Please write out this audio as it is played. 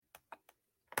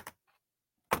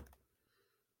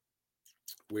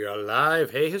We are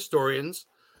live. Hey, historians.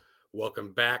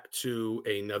 Welcome back to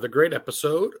another great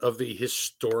episode of the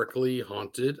Historically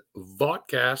Haunted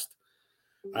Vodcast.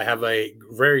 I have a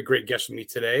very great guest with me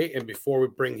today. And before we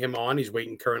bring him on, he's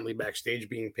waiting currently backstage,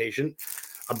 being patient.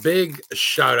 A big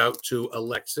shout out to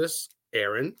Alexis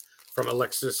Aaron from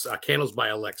Alexis Candles by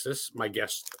Alexis, my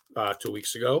guest 2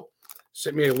 weeks ago.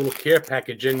 Sent me a little care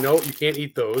package in. No, you can't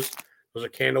eat those. Those are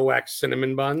candle wax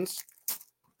cinnamon buns.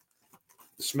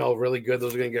 Smell really good.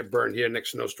 Those are going to get burned here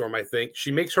next snowstorm, I think.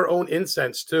 She makes her own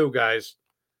incense too, guys.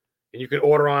 And you can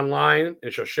order online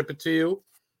and she'll ship it to you.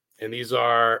 And these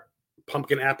are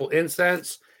pumpkin apple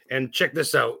incense. And check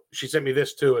this out. She sent me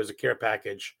this too as a care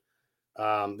package.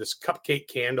 This cupcake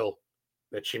candle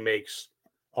that she makes,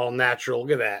 all natural.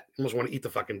 Look at that. I almost want to eat the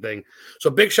fucking thing. So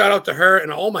big shout out to her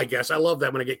and all my guests. I love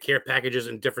that when I get care packages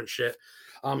and different shit.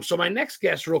 So my next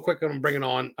guest, real quick, I'm bringing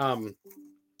on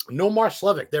NOMAR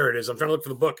SLEVIK. There it is. I'm trying to look for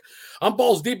the book. I'm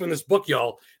balls deep in this book,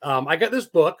 y'all. I got this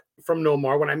book from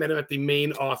NOMAR when I met him at the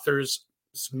main author's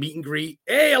meet and greet.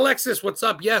 Hey, Alexis, what's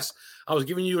up? Yes, I was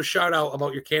giving you a shout out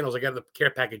about your candles. I got the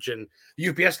care package, and the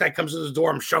UPS guy comes to the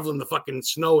door. I'm shoveling the fucking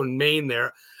snow in Maine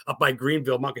there up by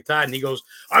Greenville, Mount Katahdin, and he goes,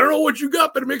 I don't know what you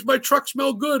got, but it makes my truck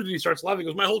smell good. And he starts laughing. He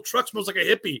goes, my whole truck smells like a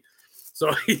hippie.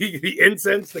 So the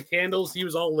incense, the candles, he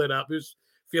was all lit up. He was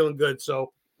feeling good.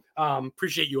 So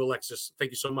appreciate you, Alexis.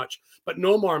 Thank you so much. But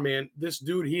Nomar, man, this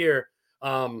dude here,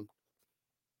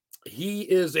 he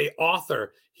is a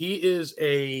author. He's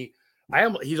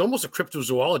almost a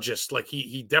cryptozoologist. Like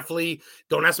he definitely,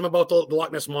 don't ask him about the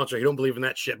Loch Ness Monster. He don't believe in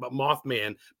that shit. But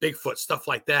Mothman, Bigfoot, stuff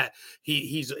like that.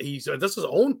 He does his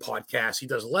own podcast. He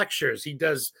does lectures. He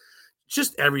does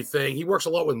just everything. He works a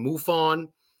lot with MUFON.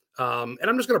 And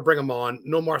I'm just going to bring him on.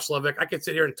 NOMAR SLEVIK. I could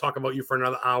sit here and talk about you for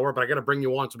another hour, but I got to bring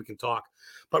you on so we can talk.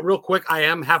 But real quick, I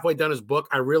am halfway done his book.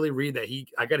 I really read that.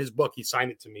 I got his book. He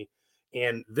signed it to me.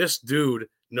 And this dude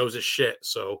knows his shit.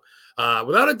 So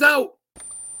without a doubt,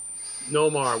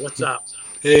 NOMAR, what's up?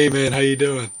 Hey, man. How you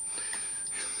doing?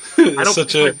 Go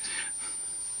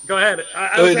ahead.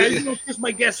 I don't kiss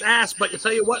my guest's ass, but I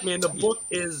tell you what, man, the book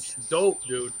is dope,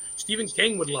 dude. Stephen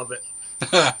King would love it.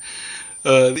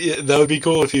 Yeah, that would be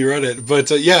cool if you read it. But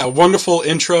yeah, wonderful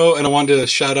intro, and I wanted to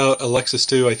shout out Alexis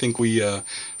too. I think we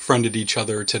friended each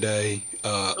other today,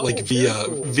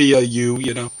 via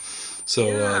you know.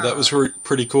 So that was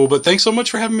pretty cool. But thanks so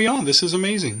much for having me on. This is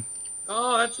amazing.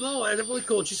 Oh, that's really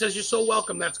cool. She says you're so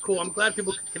welcome. That's cool. I'm glad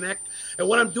people can connect. And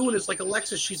what I'm doing is like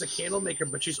Alexis, she's a candle maker,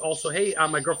 but she's also, hey,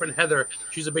 my girlfriend Heather,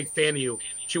 she's a big fan of you.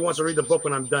 She wants to read the book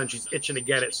when I'm done. She's itching to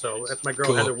get it. So that's my girl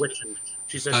cool. Heather Witchin.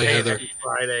 She says, hi, hey, Heather. Happy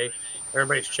Friday.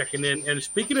 Everybody's checking in. And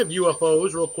speaking of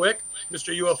UFOs, real quick,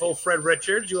 Mr. UFO Fred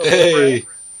Richards. UFO hey,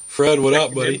 Fred, what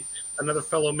up, buddy? Another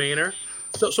fellow Mainer.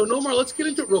 So Nomar, let's get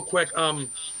into it real quick.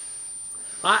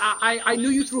 I knew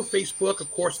you through Facebook,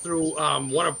 of course, through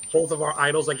both of our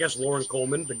idols, I guess, Lauren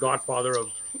Coleman, the godfather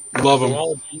of love him.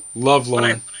 Love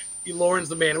Lauren. Lauren's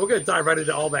the man. We're going to dive right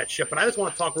into all that shit. But I just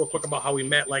want to talk real quick about how we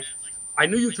met. Like, I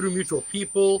knew you through mutual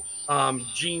people,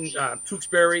 Gene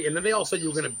Tewksbury, and then they all said you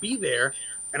were going to be there,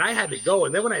 and I had to go.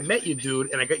 And then when I met you,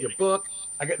 dude, and I got your book,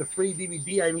 I got the free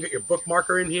DVD, I even got your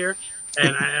bookmarker in here,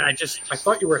 and I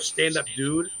thought you were a stand-up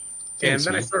dude. Thanks, and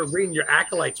then man. I started reading your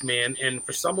acolytes, man. And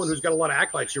for someone who's got a lot of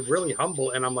acolytes, you're really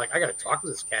humble. And I'm like, I got to talk to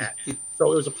this cat.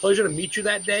 So it was a pleasure to meet you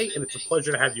that day, and it's a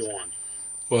pleasure to have you on.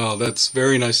 Well, that's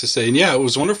very nice to say. And yeah, it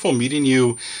was wonderful meeting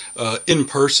you in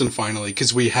person finally,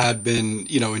 because we had been,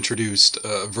 introduced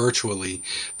virtually.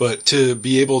 But to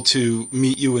be able to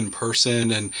meet you in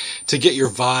person and to get your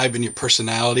vibe and your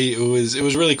personality, it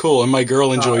was really cool. And my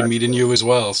girl enjoyed meeting you as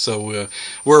well. So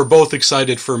we're both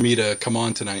excited for me to come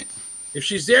on tonight. If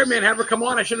she's there, man, have her come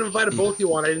on. I should have invited both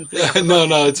you on. I didn't think.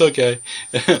 No, it's okay.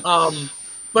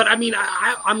 But I mean,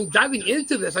 I'm diving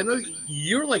into this. I know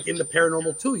you're like into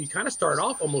paranormal too. You kind of started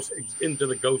off almost into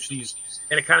the ghosties,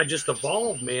 and it kind of just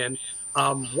evolved, man.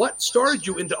 What started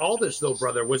you into all this, though,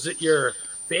 brother? Was it your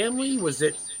family? Was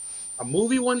it a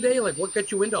movie one day? Like, what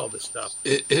got you into all this stuff?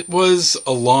 It was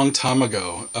a long time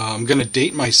ago. I'm going to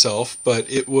date myself, but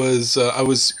it was, I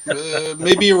was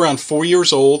maybe around 4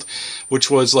 years old,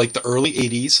 which was like the early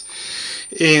 80s.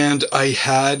 And I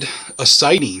had a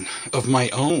sighting of my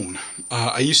own.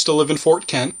 I used to live in Fort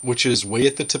Kent, which is way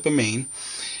at the tip of Maine.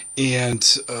 And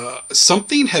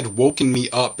something had woken me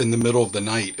up in the middle of the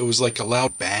night. It was like a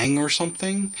loud bang or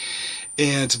something.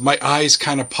 And my eyes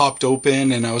kind of popped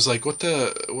open, and I was like,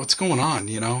 what's going on,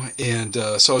 And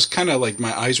so I was kind of like,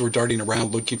 my eyes were darting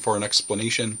around looking for an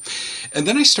explanation. And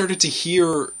then I started to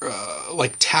hear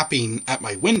like tapping at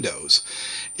my windows.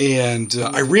 And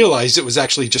I realized it was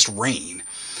actually just rain.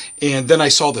 And then I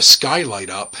saw the sky light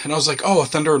up, and I was like, oh, a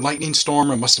thunder and lightning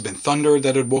storm. It must have been thunder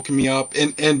that had woken me up.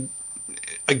 And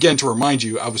again, to remind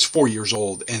you, I was 4 years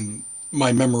old, and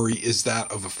my memory is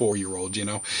that of a 4-year-old, you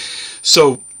know?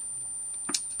 So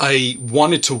I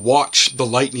wanted to watch the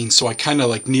lightning, so I kind of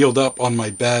like kneeled up on my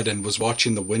bed and was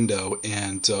watching the window,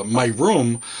 and my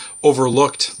room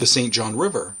overlooked the St. John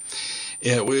River.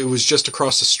 It was just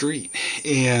across the street.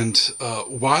 And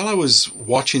while I was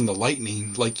watching the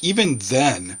lightning, like even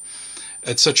then,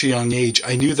 at such a young age,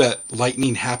 I knew that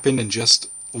lightning happened in just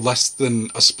less than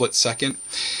a split second.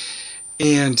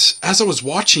 And as I was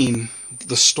watching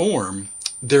the storm,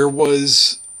 there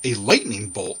was a lightning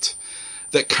bolt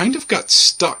that kind of got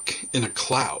stuck in a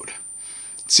cloud.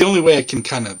 It's the only way I can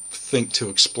kind of think to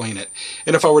explain it.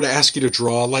 And if I were to ask you to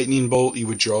draw a lightning bolt, you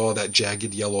would draw that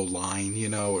jagged yellow line, you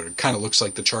know, or it kind of looks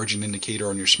like the charging indicator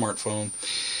on your smartphone.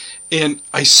 And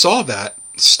I saw that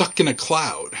stuck in a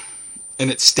cloud, and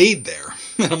it stayed there.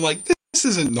 And I'm like, this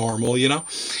isn't normal, you know?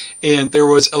 And there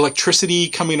was electricity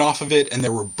coming off of it, and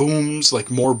there were booms,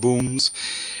 like more booms.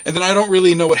 And then I don't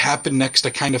really know what happened next.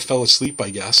 I kind of fell asleep, I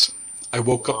guess. I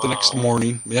woke up the next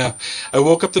morning. Yeah. I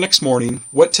woke up the next morning,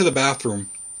 went to the bathroom,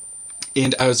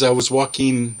 and as I was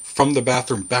walking from the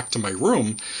bathroom back to my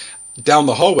room, down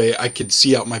the hallway, I could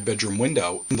see out my bedroom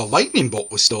window, and the lightning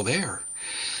bolt was still there.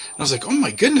 And I was like, oh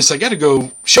my goodness, I got to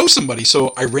go show somebody.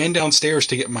 So I ran downstairs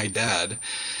to get my dad.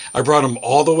 I brought him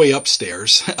all the way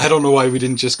upstairs. I don't know why we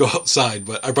didn't just go outside,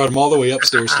 but I brought him all the way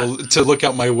upstairs to look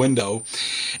out my window,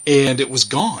 and it was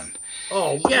gone.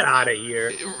 Oh, get out of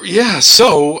here. Yeah,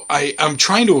 so I'm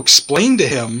trying to explain to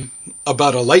him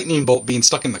about a lightning bolt being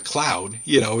stuck in the cloud,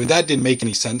 you know, and that didn't make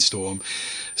any sense to him.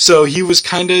 So he was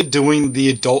kind of doing the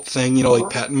adult thing, you know, like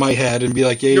patting my head and be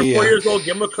like, yeah, You're 4 years old,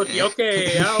 give him a cookie.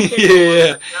 Okay,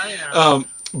 okay. Yeah.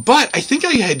 But I think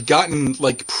I had gotten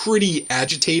like pretty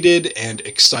agitated and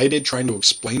excited trying to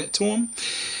explain it to him,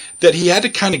 that he had to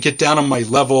kind of get down on my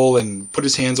level and put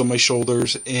his hands on my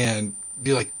shoulders and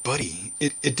be like, buddy,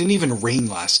 it didn't even rain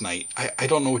last night. I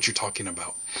don't know what you're talking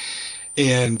about.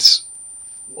 And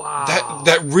wow,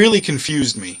 that really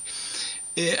confused me.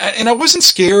 And I wasn't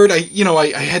scared. I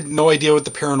had no idea what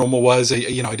the paranormal was. I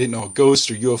didn't know what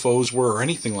ghosts or UFOs were or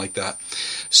anything like that.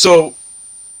 So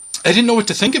I didn't know what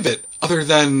to think of it other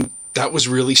than that was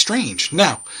really strange.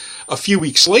 Now, a few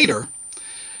weeks later,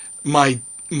 my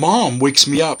mom wakes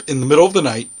me up in the middle of the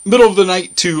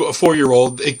night to a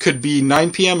 4-year-old. It could be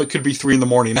 9 p.m. It could be 3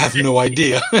 a.m. I have no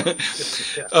idea.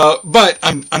 But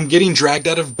I'm getting dragged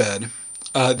out of bed.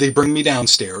 They bring me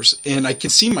downstairs, and I can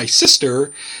see my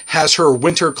sister has her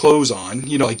winter clothes on,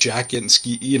 you know, like jacket and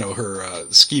ski, you know, her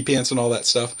ski pants and all that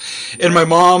stuff. And my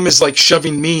mom is like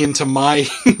shoving me into my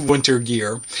winter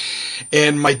gear.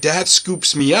 And my dad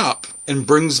scoops me up and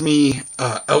brings me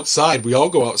outside. We all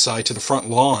go outside to the front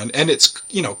lawn, and it's,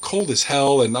 you know, cold as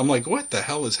hell. And I'm like, what the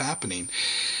hell is happening?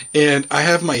 And I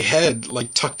have my head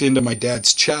like tucked into my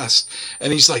dad's chest,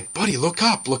 and he's like, buddy, look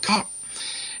up, look up.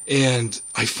 And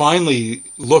I finally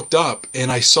looked up, and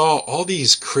I saw all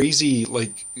these crazy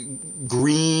like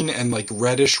green and like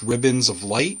reddish ribbons of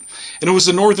light, and it was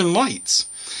the Northern Lights.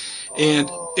 And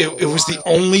it was the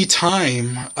only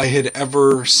time I had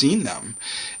ever seen them.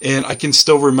 And I can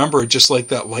still remember it just like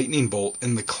that lightning bolt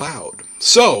in the cloud.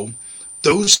 So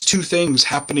those two things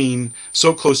happening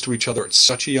so close to each other at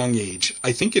such a young age,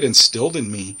 I think it instilled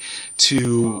in me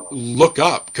to look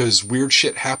up, because weird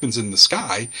shit happens in the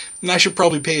sky, and I should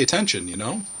probably pay attention, you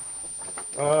know?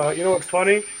 You know what's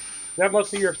funny? That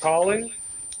must be your calling.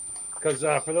 Because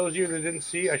for those of you that didn't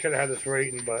see, I should have had this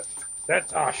rating, but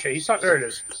that's, shit, he's not, there it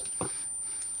is.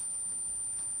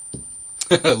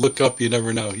 Look up, you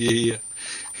never know. Yeah.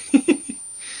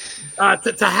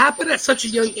 To happen at such a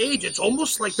young age, it's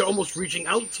almost like they're almost reaching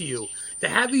out to you. To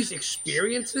have these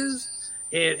experiences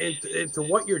and to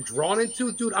what you're drawn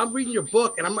into, dude. I'm reading your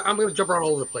book, and I'm going to jump around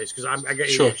all over the place because I got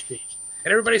Sure. ADHD.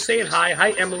 And everybody's saying hi.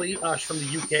 Hi, Emily. She's from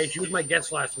the UK. She was my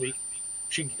guest last week.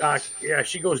 She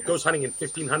goes ghost hunting in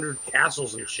 1,500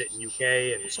 castles and shit in UK.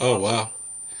 And it's Oh, awesome. wow.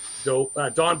 Dope.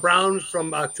 Don Brown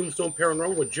from Tombstone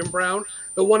Paranormal with Jim Brown.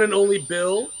 The one and only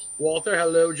Bill Walter.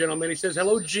 Hello, gentlemen. He says,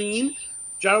 hello, Gene.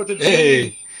 Shout out to Gene.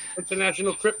 Hey.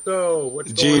 International Crypto.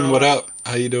 What's Gene, going on? what up?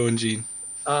 How you doing, Gene?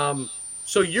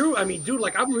 So dude,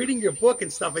 like I'm reading your book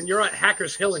and stuff, and you're at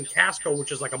Hackers Hill in Casco,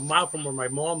 which is like a mile from where my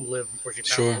mom lived before she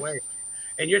passed away.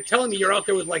 And you're telling me you're out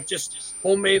there with like just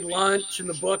homemade lunch in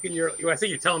the book, and I think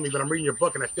you're telling me, but I'm reading your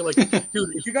book, and I feel like,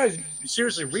 dude, if you guys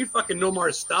seriously read fucking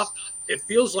Nomar's stuff, it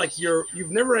feels like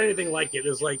you've never read anything like it.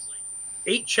 There's like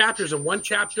 8 chapters in one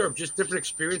chapter of just different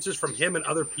experiences from him and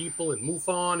other people and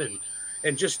MUFON, and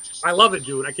and just I love it,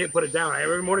 dude. I can't put it down.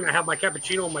 Every morning I have my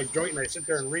cappuccino in my joint and I sit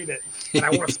there and read it, and I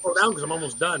want to slow down because I'm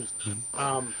almost done.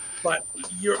 But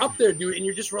you're up there, dude, and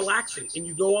you're just relaxing, and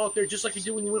you go out there just like you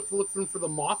do when you went for looking for the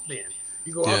Mothman.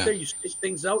 You go out there, you stick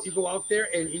things out, you go out there,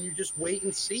 and you just wait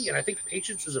and see. And I think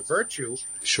patience is a virtue.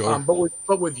 Sure.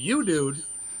 But with you, dude,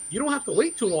 you don't have to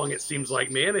wait too long. It seems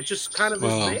like, man, it just kind of is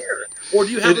there. Or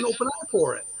do you have an open eye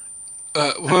for it?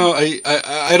 Well,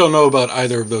 I don't know about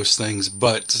either of those things,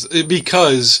 but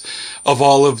because of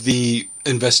all of the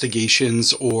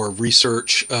investigations or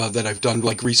research that I've done,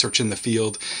 like research in the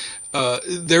field,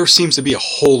 there seems to be a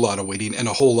whole lot of waiting and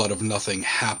a whole lot of nothing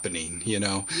happening, you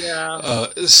know? Yeah.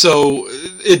 So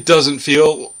it doesn't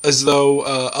feel as though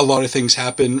a lot of things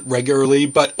happen regularly,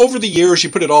 but over the years, you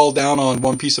put it all down on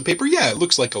one piece of paper, yeah, it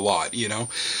looks like a lot, you know?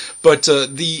 But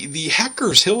the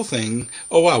Hackers Hill thing,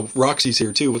 oh wow, Roxy's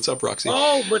here too. What's up, Roxy?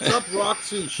 Oh, what's up,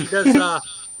 Roxy? She does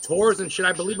tours and shit.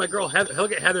 I believe my girl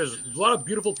Heather's a lot of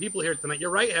beautiful people here tonight. You're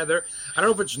right, Heather. I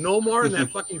don't know if it's Nomar and that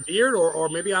fucking beard, or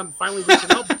maybe I'm finally reaching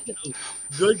out.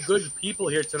 Good people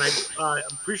here tonight.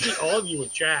 Appreciate all of you in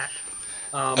chat.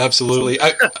 Absolutely.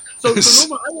 So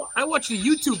Nomar, I watched the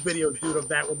YouTube video, dude, of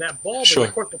that with that ball. But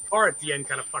of course, the car at the end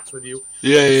kind of fucks with you.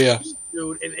 Yeah.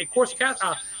 Dude, and of course,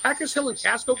 Hackers Hill and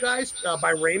Casco, guys, by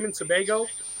Raymond Sebago.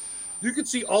 You can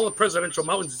see all the presidential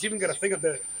mountains. It's even got a thing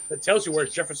that tells you where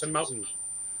it's Jefferson Mountain,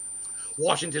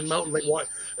 Washington Mountain,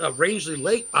 Rangeley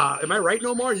Lake. Am I right,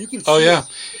 Nomar? You can see. Oh yeah,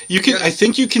 you can. I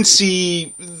think you can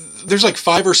see. There's like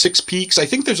 5 or 6 peaks. I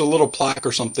think there's a little plaque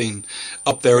or something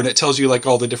up there, and it tells you like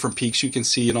all the different peaks you can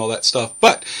see and all that stuff.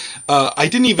 But I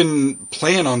didn't even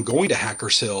plan on going to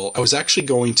Hackers Hill. I was actually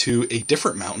going to a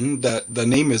different mountain that the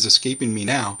name is escaping me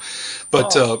now.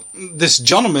 But this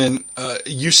gentleman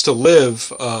used to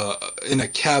live in a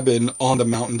cabin on the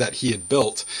mountain that he had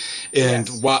built, and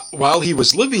while he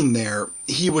was living there,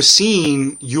 he was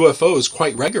seeing UFOs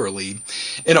quite regularly.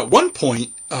 And at one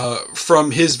point,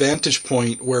 from his vantage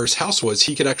point where his house was,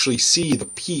 he could actually see the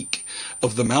peak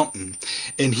of the mountain.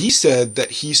 And he said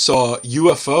that he saw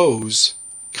UFOs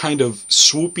kind of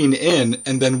swooping in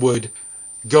and then would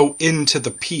go into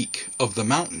the peak of the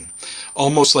mountain,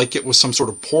 almost like it was some sort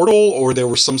of portal or there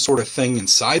was some sort of thing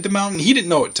inside the mountain. He didn't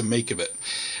know what to make of it.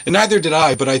 And neither did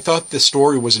I, but I thought the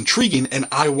story was intriguing and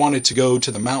I wanted to go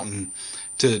to the mountain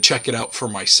to check it out for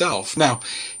myself. Now,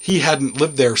 he hadn't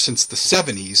lived there since the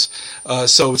 70s,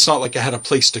 so it's not like I had a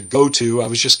place to go to. I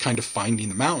was just kind of finding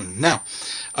the mountain. Now,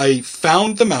 I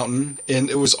found the mountain, and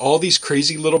it was all these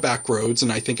crazy little back roads,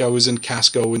 and I think I was in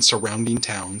Casco and surrounding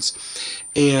towns.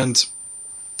 And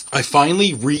I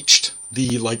finally reached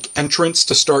the entrance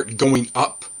to start going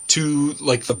up to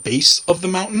the base of the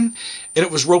mountain, and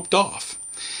it was roped off.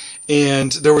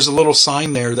 And there was a little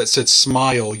sign there that said,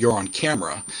 "Smile, you're on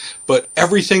camera." But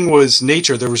everything was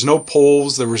nature. There was no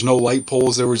poles. There was no light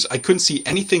poles. I couldn't see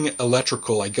anything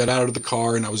electrical. I got out of the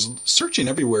car and I was searching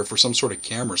everywhere for some sort of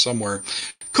camera somewhere.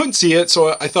 Couldn't see it.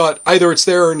 So I thought either it's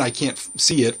there and I can't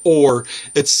see it, or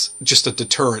it's just a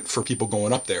deterrent for people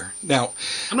going up there. Now,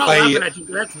 I'm not laughing at you.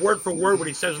 That's word for word what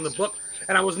he says in the book.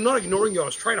 And I was not ignoring you. I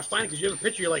was trying to find it because you have a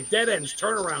picture. You're like dead ends,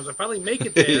 turnarounds. I finally make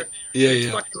it there.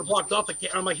 It's fucking blocked off.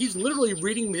 I'm like, he's literally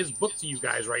reading his book to you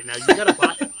guys right now. You got to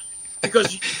buy it.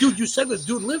 Because, dude, you said this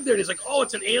dude lived there. And he's like, oh,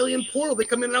 it's an alien portal. They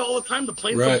come in and out all the time. The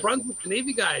planes from Brunswick, the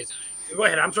Navy guys. Go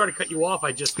ahead. I'm sorry to cut you off.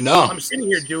 I'm sitting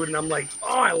here, dude, and I'm like,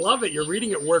 oh, I love it. You're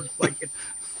reading it word it's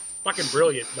fucking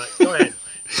brilliant. But go ahead.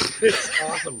 It's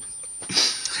awesome.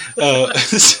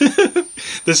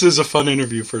 This is a fun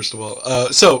interview, first of all.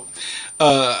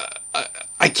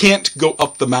 I can't go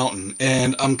up the mountain,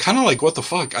 and I'm kind of like, what the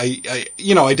fuck? I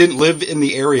didn't live in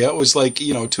the area. It was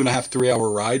 2.5, 3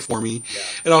 hour ride for me. Yeah.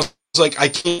 And I was like, I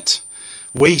can't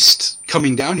waste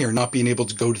coming down here and not being able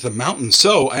to go to the mountain.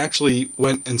 So I actually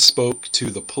went and spoke to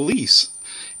the police.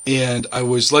 And I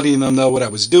was letting them know what I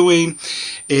was doing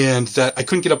and that I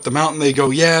couldn't get up the mountain. They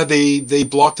go, yeah, they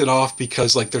blocked it off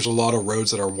because there's a lot of roads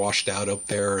that are washed out up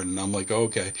there. And I'm like, oh,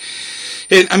 okay.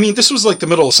 And I mean, this was the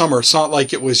middle of summer. It's not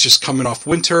like it was just coming off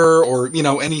winter or,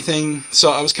 anything.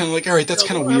 So I was kind of like, all right, that's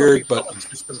kind of weird. But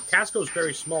Casco is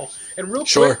very small. And real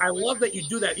quick, I love that you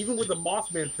do that. Even with the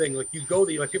Mothman thing, you go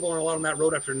there, people aren't allowed on that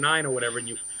road after 9 or whatever.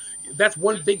 And that's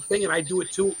one big thing. And I do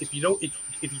it too. If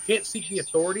you can't seek the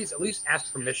authorities, at least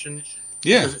ask permission.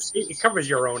 Yeah. It covers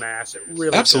your own ass. It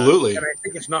really absolutely does. And I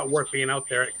think it's not worth being out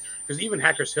there. Because even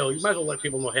Hackers Hill, you might as well let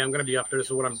people know, hey, I'm going to be up there. This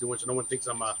is what I'm doing. So no one thinks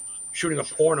I'm shooting a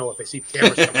porno if they see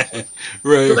cameras coming.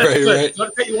 Right. Not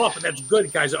to cut you off, but that's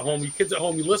good, guys at home. You kids at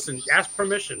home, you listen. Ask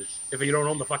permission if you don't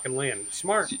own the fucking land.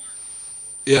 Smart.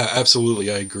 Yeah,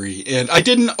 absolutely. I agree. And I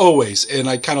didn't always. And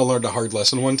I kind of learned a hard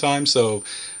lesson one time. So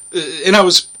and I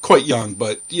was quite young,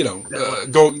 but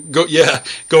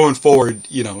going forward,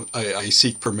 I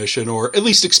seek permission or at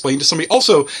least explain to somebody.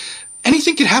 Also,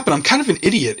 anything could happen. I'm kind of an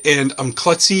idiot and I'm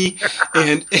klutzy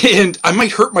and I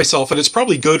might hurt myself, and it's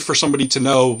probably good for somebody to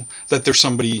know that there's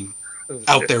somebody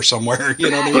out there somewhere, you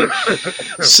know what I mean?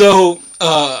 So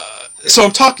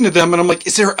I'm talking to them and I'm like,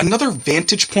 is there another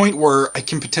vantage point where I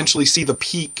can potentially see the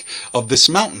peak of this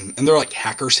mountain? And they're like,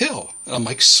 Hackers Hill. And I'm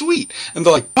like, sweet. And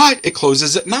they're like, but it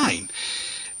closes at 9.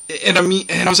 And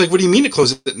I was like, what do you mean it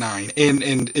closes at 9?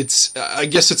 And it's, I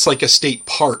guess it's like a state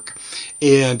park,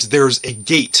 and there's a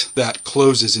gate that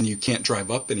closes and you can't drive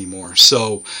up anymore.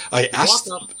 So I asked,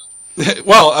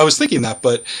 well, I was thinking that,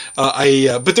 but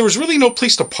but there was really no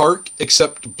place to park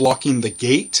except blocking the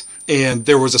gate. And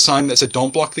there was a sign that said,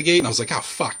 don't block the gate. And I was like, oh,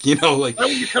 fuck, like...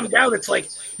 When you come down, it's like,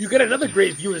 you get another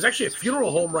great view. There's actually a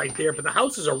funeral home right there, but the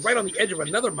houses are right on the edge of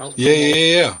another mountain.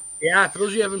 Yeah. Yeah, for those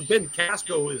of you who haven't been,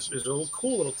 Casco is a little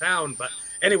cool little town. But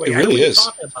anyway, it really is.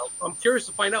 Talking about. I'm curious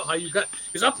to find out how you got...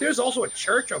 Because up there's also a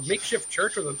church, a makeshift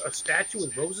church with a statue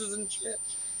with roses and shit.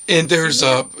 And there's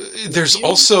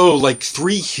also like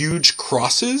 3 huge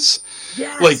crosses.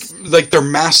 Yes. Like they're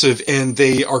massive, and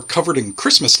they are covered in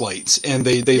Christmas lights, and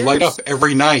they light up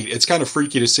every night. It's kind of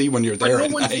freaky to see when you're there. But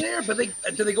no one's there. But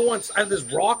do they go on? There's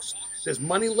rocks. There's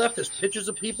money left. There's pictures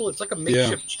of people. It's like a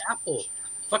makeshift chapel.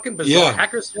 Fucking bizarre. Yeah.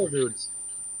 Hackers Hill, dude.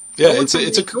 Yeah, it's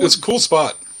a cool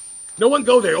spot. No one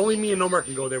go there. Only me and Nomar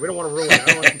can go there. We don't want to ruin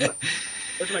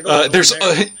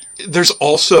it. There's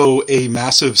also a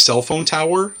massive cell phone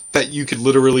tower that you could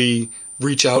literally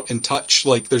reach out and touch.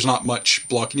 Like, there's not much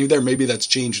blocking you there. Maybe that's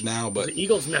changed now, but the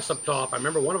Eagles nest up top. I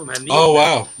remember one of them had an Eagles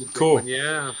wow, cool. One.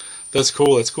 Yeah, that's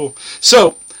cool.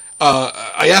 So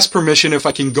I asked permission if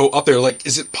I can go up there. Like,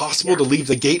 is it possible to leave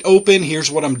the gate open?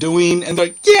 Here's what I'm doing. And they're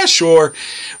like, yeah, sure.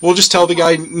 We'll just tell the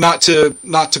guy not to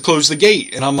close the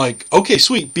gate. And I'm like, okay,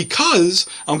 sweet. Because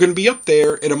I'm going to be up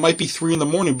there and it might be 3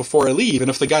 a.m. before I leave. And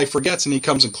if the guy forgets and he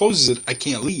comes and closes it, I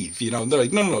can't leave. And they're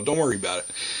like, no, don't worry about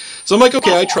it. So I'm like,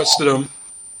 okay, I trusted them.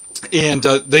 And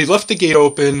they left the gate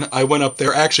open. I went up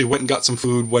there, actually went and got some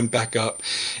food, went back up,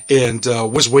 and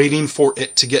was waiting for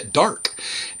it to get dark.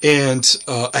 And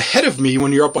ahead of me,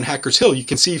 when you're up on Hackers Hill, you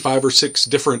can see 5 or 6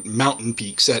 different mountain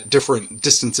peaks at different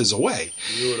distances away.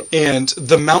 Beautiful. And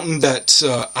the mountain that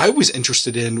I was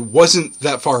interested in wasn't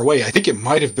that far away. I think it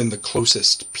might have been the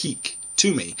closest peak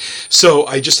to me. So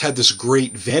I just had this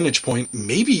great vantage point,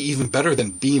 maybe even better than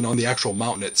being on the actual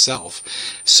mountain itself.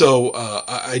 So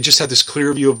I just had this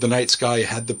clear view of the night sky. I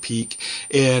had the peak.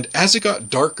 And as it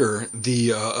got darker,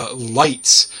 the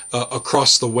lights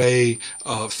across the way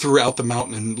throughout the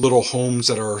mountain and little homes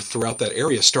that are throughout that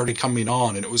area started coming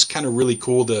on. And it was kind of really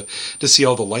cool to see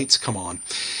all the lights come on.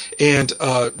 And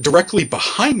directly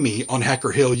behind me on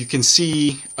Hacker Hill, you can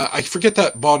see, I forget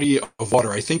that body of water.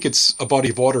 I think it's a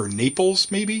body of water in Naples,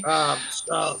 maybe?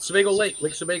 Sebago Lake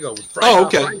Sebago.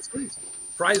 Okay.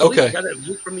 Fry's Leak. Got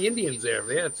it from the Indians there.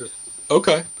 Yeah,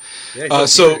 okay. Yeah,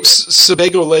 so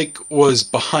Sebago Lake was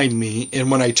behind me,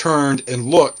 and when I turned and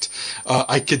looked,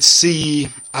 I could see,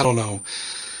 I don't know,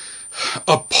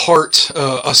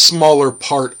 a smaller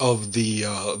part of the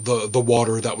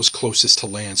water that was closest to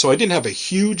land. So I didn't have a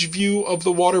huge view of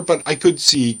the water, but I could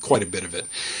see quite a bit of it.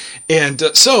 And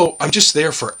so I'm just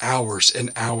there for hours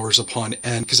and hours upon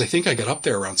end, because I think I got up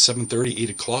there around 7:30, 8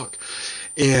 o'clock.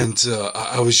 And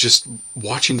I was just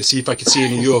watching to see if I could see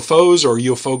any UFOs or a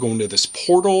UFO go into this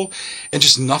portal, and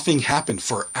just nothing happened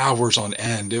for hours on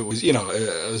end. It was,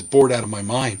 I was bored out of my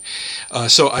mind.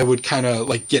 So I would kind of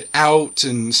like get out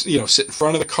and, sit in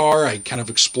front of the car. I kind of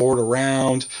explored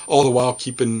around, all the while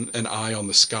keeping an eye on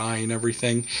the sky and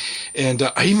everything.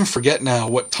 And I even forget now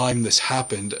what time this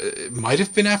happened. It might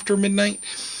have been after midnight,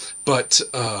 but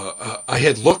I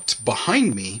had looked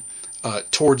behind me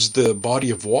towards the body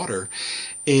of water,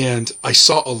 and I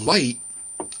saw a light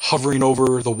hovering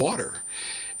over the water.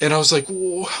 And I was like,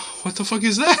 what the fuck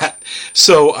is that?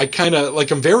 So I kind of, like,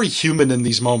 I'm very human in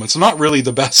these moments. I'm not really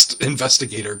the best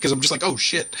investigator, because I'm just like, oh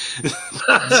shit,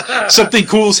 something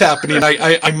cool's happening.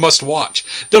 I must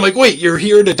watch. They're like, wait, you're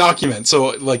here to document.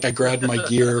 So, like, I grabbed my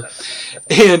gear,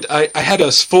 and I had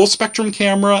a full spectrum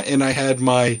camera, and I had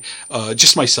my,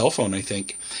 just my cell phone, I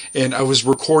think. And I was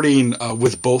recording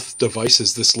with both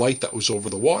devices this light that was over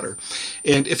the water.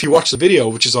 And if you watch the video,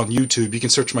 which is on YouTube, you can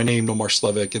search my name, NOMAR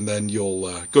SLEVIK, and then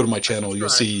you'll go to my channel. You'll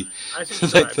see.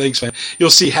 Thanks, man. You'll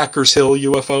see Hackers Hill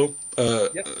UFO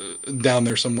down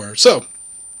there somewhere. So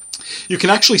you can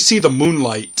actually see the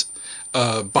moonlight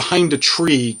behind a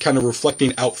tree, kind of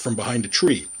reflecting out from behind a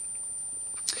tree.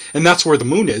 and that's where the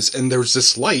moon is. And there's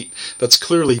this light that's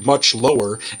clearly much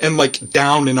lower and like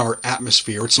down in our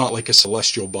atmosphere. It's not like a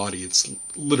celestial body. It's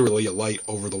literally a light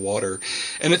over the water,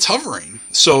 and it's hovering.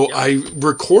 So I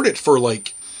record it for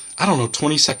like, I don't know,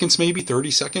 20 seconds, maybe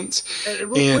 30 seconds. And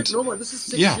real quick, Nomar, this is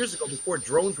 6 years ago before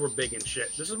drones were big and shit.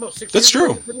 This is about 6 That's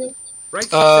years true. ago. Right?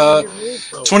 6, 7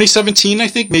 years old, 2017, I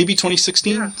think, maybe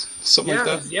 2016, something like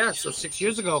that. Yeah, so 6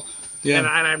 years ago. Yeah. And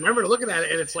I remember looking at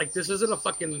it, and it's like, this isn't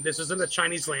a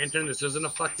Chinese lantern. This isn't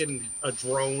a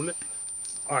drone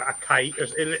or a kite.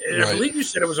 And I believe you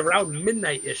said it was around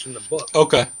midnight-ish in the book.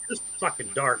 Okay. Just fucking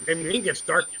dark. I mean, it gets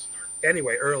dark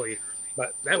anyway early,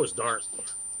 but that was dark.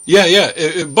 Yeah.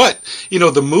 But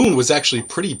the moon was actually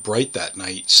pretty bright that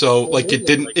night, so like it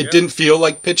didn't feel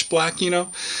like pitch black,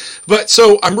 But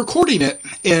so I'm recording it,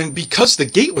 and because the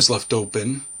gate was left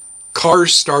open,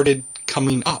 cars started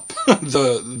coming up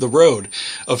the road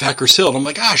of Hackers Hill, and I'm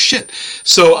like, shit.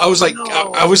 So I was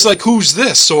like, who's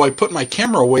this? So I put my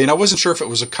camera away, and I wasn't sure if it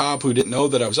was a cop who didn't know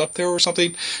that I was up there or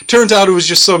something. Turns out it was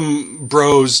just some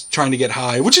bros trying to get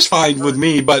high, which is fine with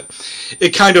me, but it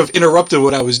kind of interrupted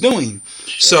what I was doing.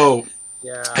 So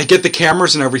I get the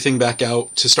cameras and everything back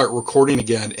out to start recording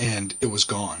again, and it was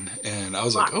gone. And I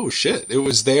was like, oh shit, it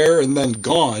was there and then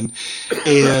gone.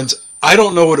 And I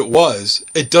don't know what it was.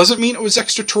 It doesn't mean it was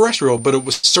extraterrestrial, but it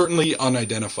was certainly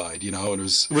unidentified. It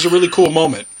was a really cool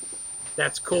moment.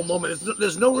 That's a cool moment.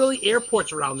 There's no really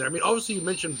airports around there. I mean, obviously you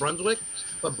mentioned Brunswick,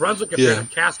 but Brunswick compared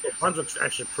to Casco, Brunswick's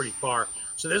actually pretty far.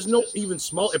 So there's no even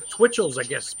small. If Twitchell's, I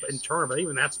guess, in turn, but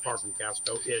even that's far from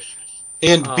Casco-ish.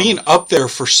 And being up there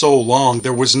for so long,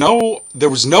 there was no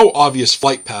obvious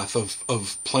flight path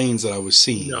of planes that I was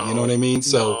seeing. You know what I mean?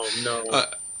 So no.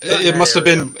 It must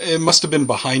have been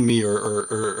behind me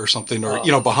or something,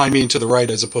 or behind me and to the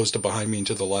right as opposed to behind me and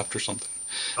to the left or something.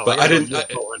 But I didn't.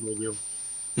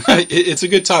 It's a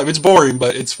good time. It's boring,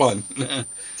 but it's fun.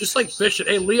 Just like fishing.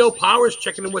 Hey, Leo Powers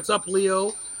checking in. What's up,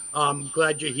 Leo?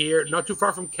 Glad you're here. Not too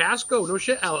far from Casco. No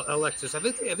shit, Alexis. I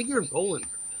think you're in Poland,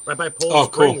 right by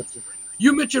Poland Spring. Cool.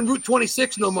 You mentioned Route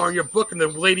 26, Nomar, in your book, and the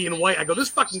lady in white. I go, this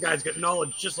fucking guy's got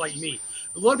knowledge just like me.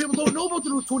 A lot of people don't know about the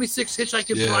Route 26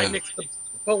 hitchhiking ride next to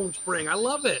Poland Spring. I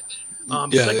love it.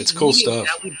 It's cool stuff.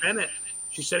 Allie Bennett,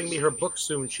 she's sending me her book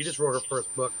soon. She just wrote her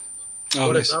first book.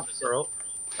 What is up, girl?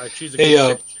 She's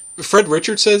Fred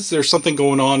Richard says there's something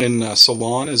going on in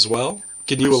Ceylon as well.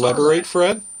 Can you elaborate,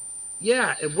 Fred?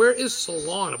 Yeah, and where is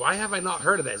Ceylon? Why have I not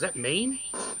heard of that? Is that Maine?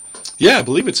 Yeah, I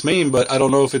believe it's Maine, but I don't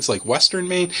know if it's like Western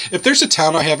Maine. If there's a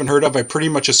town I haven't heard of, I pretty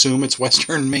much assume it's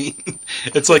Western Maine.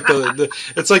 It's like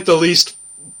the least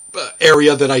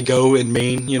area that I go in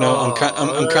Maine. I'm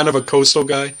kind of a coastal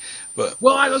guy. But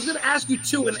I was going to ask you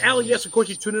too, and Allie, yes, of course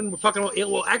you tuned in. We're talking about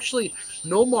well, actually,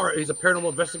 Nomar is a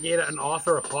paranormal investigator, an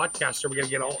author, a podcaster. We're going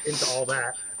to get into all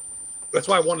that. That's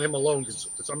why I wanted him alone because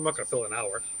I'm not going to fill an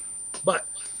hour. But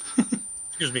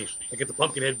excuse me, I get the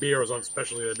Pumpkinhead beer. I was on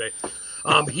special the other day.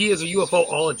 He is a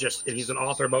ufologist, and he's an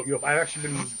author about UFO. I've actually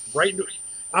been writing.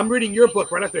 I'm reading your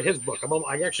book right after his book.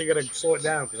 I actually got to slow it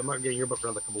down because I'm not getting your book for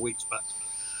another couple of weeks. But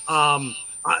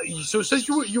so since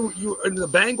you were in the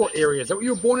Bangor area, is that where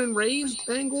you were born and raised,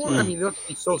 Bangor? I mean, you don't have to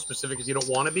be so specific as you don't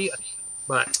want to be,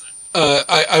 but.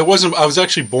 I wasn't. I was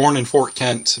actually born in Fort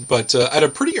Kent, but at a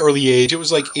pretty early age, it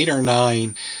was like 8 or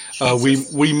 9.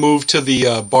 We moved to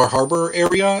the Bar Harbor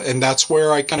area, and that's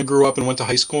where I kind of grew up and went to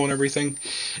high school and everything.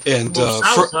 And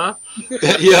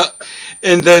yeah,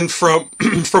 and then from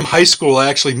high school, I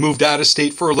actually moved out of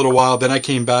state for a little while. Then I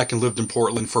came back and lived in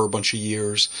Portland for a bunch of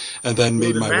years, and then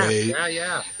made my way.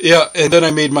 Yeah, and then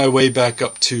I made my way back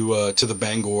up to the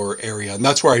Bangor area, and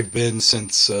that's where I've been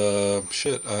since.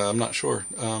 I'm not sure.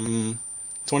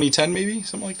 2010 maybe,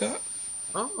 something like that.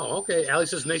 Oh, okay. Allie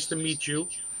says, nice to meet you.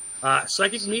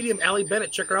 Psychic medium Allie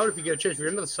Bennett. Check her out if you get a chance. If you're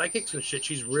into the psychics and shit,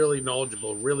 she's really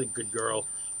knowledgeable, really good girl.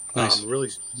 Nice. Really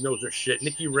knows her shit.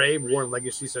 Nikki Ray, Warren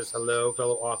Legacy says, hello,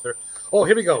 fellow author. Oh,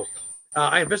 here we go.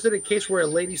 I investigated a case where a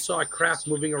lady saw a craft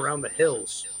moving around the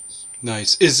hills.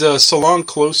 Nice. Is Ceylon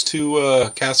close to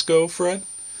Casco, Fred?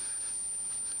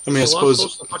 I suppose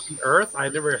close to fucking Earth. I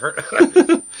never heard.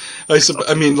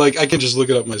 I mean, like I can just look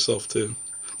it up myself too,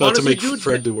 not honestly, to make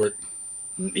Fred do work.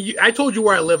 I told you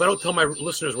where I live. I don't tell my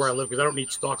listeners where I live because I don't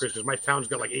need stalkers because my town's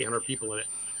got like 800 people in it.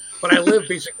 But I live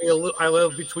basically. I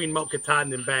live between Mount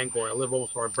Katahdin and Bangor. I live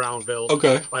almost by Brownville.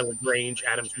 Okay. By LaGrange,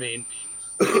 Adams, Maine.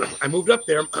 I moved up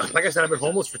there. Like I said, I've been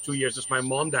homeless for 2 years since my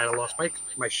mom died. I lost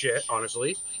my shit.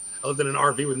 Honestly, I lived in an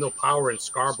RV with no power in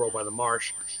Scarborough by the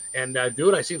marsh. And,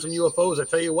 dude, I seen some UFOs. I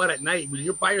tell you what, at night, when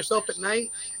you're by yourself at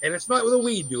night, and it's not with a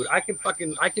weed, dude, I can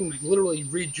literally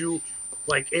read you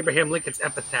like Abraham Lincoln's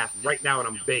epitaph right now, and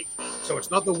I'm baked. So it's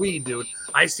not the weed, dude.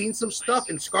 I seen some stuff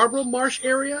in Scarborough Marsh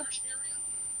area.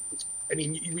 I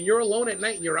mean, when you're alone at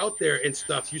night and you're out there and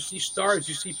stuff, you see stars,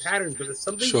 you see patterns, but there's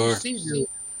some things you Sure. see,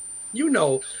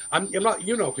 dude. I'm not,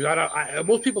 because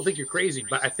most people think you're crazy,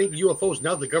 but I think UFOs,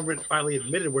 now the government finally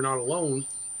admitted we're not alone,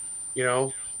 you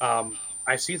know.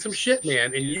 I've seen some shit,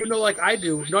 man. And like I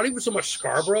do, not even so much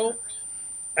Scarborough.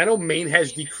 I know Maine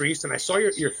has decreased, and I saw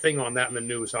your thing on that in the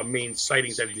news, how Maine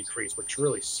sightings have decreased, which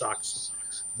really sucks.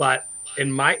 But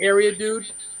in my area, dude,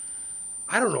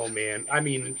 I don't know, man. I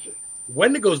mean,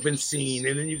 Wendigo's been seen,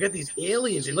 and then you get these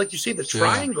aliens, and like you say, the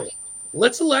triangle. Yeah.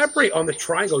 Let's elaborate on the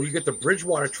triangle. You get the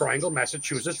Bridgewater Triangle,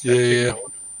 Massachusetts. Yeah.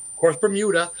 Of course,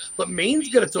 Bermuda. But Maine's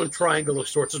got its own triangle of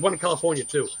sorts. There's one in California,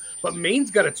 too. But Maine's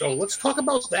got its own. Let's talk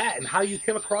about that and how you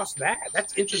came across that.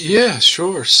 That's interesting. Yeah,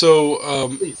 sure. So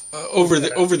over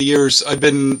the years, I've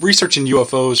been researching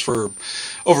UFOs for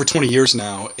over 20 years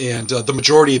now, and the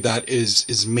majority of that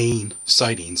is Maine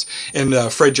sightings. And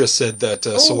Fred just said that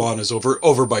Solana is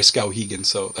over by Skowhegan,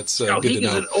 so that's good to know.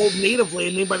 Skowhegan's an old native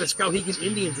land named by the Skowhegan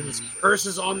Indians, and there's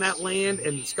curses on that land,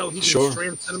 and Skowhegan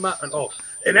Strand Cinema,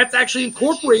 and that's actually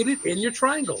incorporated in your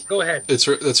triangle. Go ahead. That's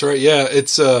right. Yeah,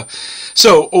 it's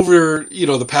so over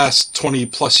the past 20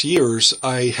 plus years,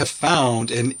 I have found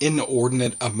an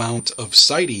inordinate amount of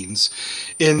sightings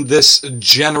in this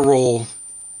general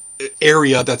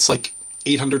area that's like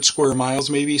 800 square miles,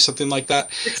 maybe something like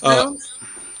that.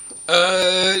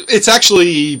 It's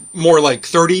actually more like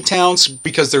 30 towns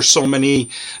because there's so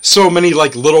many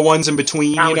like little ones in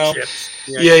between.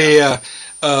 Yeah.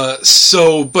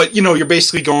 But you're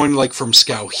basically going like from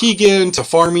Skowhegan to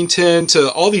Farmington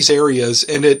to all these areas,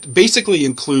 and it basically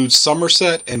includes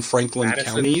Somerset and Franklin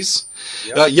counties.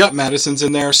 Yep, Madison's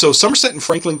in there. So Somerset and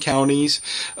Franklin counties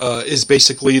is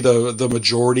basically the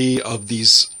majority of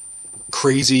these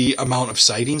crazy amount of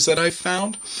sightings that I've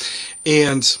found,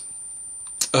 and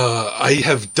I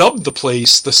have dubbed the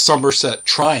place the Somerset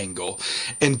Triangle.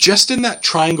 And just in that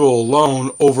triangle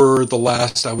alone, over the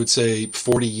last, I would say,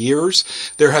 40 years,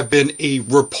 there have been a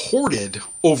reported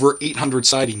over 800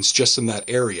 sightings just in that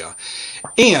area.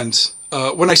 And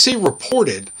when I say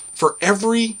reported, for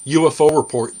every UFO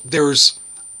report, there's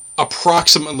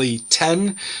approximately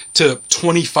 10 to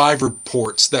 25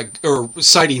 reports or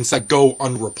sightings that go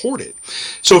unreported.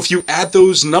 So if you add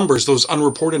those numbers, those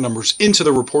unreported numbers, into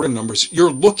the reported numbers, you're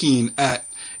looking at,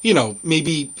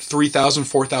 maybe 3,000,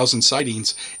 4,000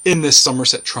 sightings in this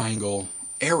Somerset Triangle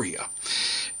area.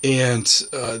 And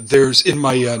there's, in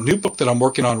my new book that I'm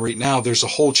working on right now, there's a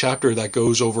whole chapter that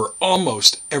goes over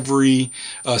almost every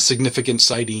significant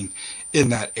sighting in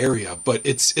that area. But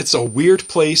it's a weird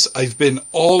place. I've been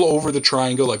all over the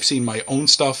triangle. I've seen my own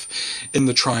stuff in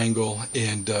the triangle,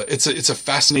 and it's a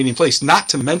fascinating place. Not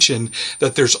to mention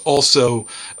that there's also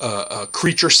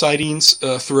creature sightings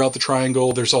throughout the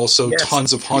triangle. There's also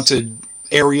tons of haunted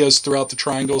areas throughout the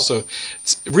triangle. So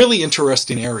it's a really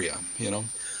interesting area,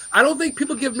 I don't think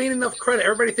people give Maine enough credit.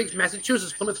 Everybody thinks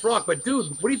Massachusetts, Plymouth Rock, but dude,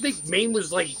 what do you think Maine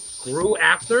was like grew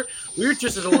after? We were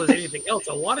just as old as anything else.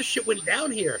 A lot of shit went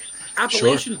down here.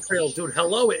 Appalachian Trail, dude,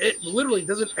 hello. It literally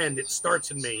doesn't end. It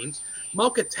starts in Maine.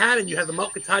 Mount Katahdin, you have the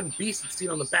Mount Katahdin Beast that's seen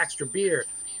on the Baxter Beer.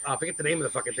 I forget the name of the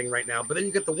fucking thing right now. But then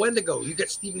you get the Wendigo. You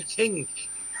get Stephen King.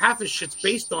 Half his shit's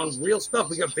based on real stuff.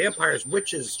 We got vampires,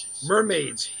 witches,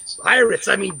 mermaids, pirates.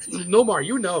 I mean, Nomar,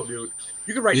 dude.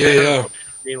 You can write that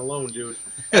being alone, dude.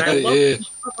 And I love that you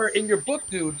cover in your book,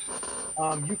 dude.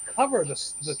 You cover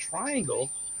the triangle,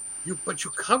 but you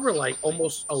cover like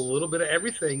almost a little bit of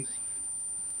everything.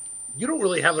 You don't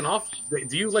really have an off.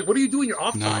 Do you what do you do in your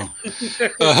off time?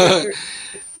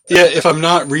 Yeah, if I'm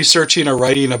not researching or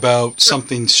writing about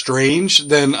something strange,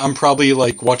 then I'm probably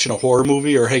like watching a horror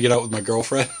movie or hanging out with my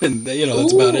girlfriend, and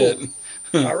that's about it.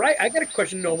 All right, I got a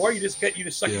question. No more. You just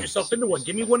sucked yourself into one.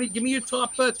 Give me your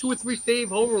top 2 or 3 fave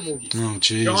horror movies. Oh,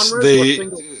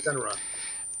 jeez. Genres.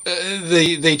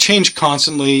 They change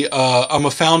constantly. I'm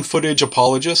a found footage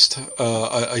apologist.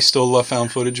 I still love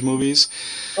found footage movies.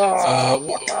 Blair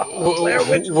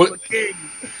Witch was the king.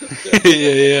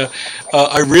 Yeah.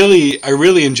 I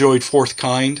really enjoyed Fourth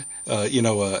Kind.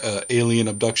 Alien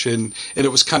abduction, and it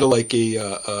was kind of like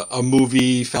a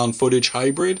movie found footage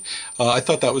hybrid. I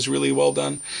thought that was really well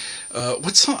done. I'm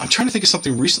trying to think of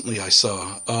something recently I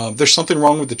saw. There's Something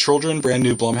Wrong with the Children, brand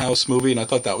new Blumhouse movie, and I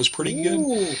thought that was pretty good.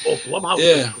 Blumhouse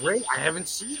is great. I haven't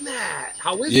seen that.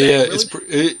 How is that?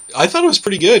 Really? I thought it was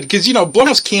pretty good because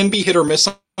Blumhouse can be hit or miss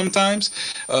sometimes,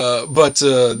 but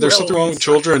There's Something Wrong with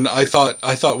Children. I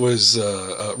thought was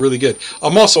really good.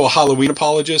 I'm also a Halloween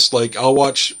apologist. Like I'll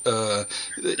watch the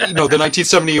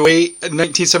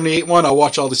 1978 one. I'll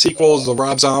watch all the sequels, the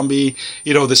Rob Zombie.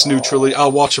 This new trilogy.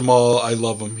 I'll watch them all. I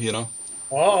love them.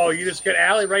 Oh, you just get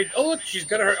Allie right. Oh, look, she's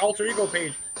got her alter ego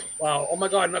page. Wow. Oh my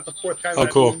God, not the fourth time Oh,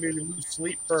 that movie cool. made me lose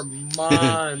sleep for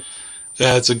months.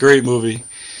 Yeah, it's a great movie.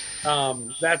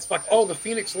 That's fuck. Oh, the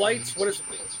Phoenix Lights. What is it?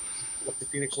 What's the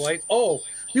Phoenix Lights? Oh,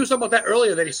 he was talking about that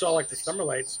earlier that he saw like the summer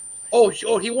lights. Oh,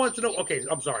 he wanted to know. Okay,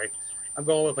 I'm sorry. I'm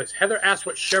going all over the place. Heather asked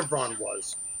what Chevron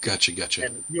was. Gotcha.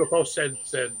 And UFO said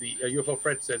the UFO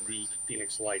Fred said the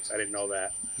Phoenix Lights. I didn't know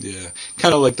that. Yeah,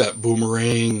 kind of like that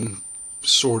boomerang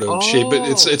sort of shape. But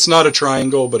Oh, it's not a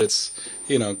triangle, but it's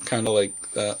kind of like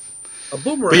that. a But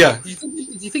boomerang. yeah, Do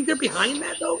you think they're behind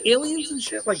that though? Aliens and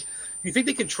shit. Like, do you think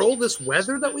they control this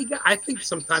weather that we got? I think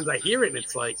sometimes I hear it and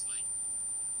it's like,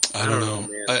 I I don't don't know,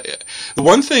 know. man. The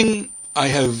one thing I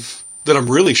have that I'm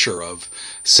really sure of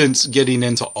since getting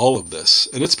into all of this,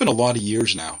 and it's been a lot of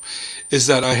years now, is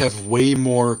that I have way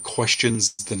more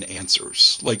questions than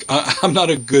answers. Like, I'm not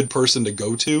a good person to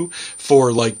go to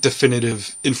for like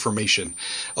definitive information.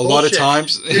 A lot of Bullshit.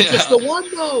 times, You're just the one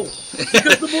though.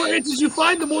 Because the more answers you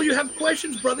find, the more you have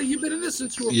questions, brother. You've been in this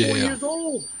since you were 4 yeah, years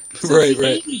old. Since right, the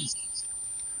right. 80s.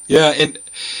 Yeah, and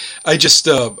I just,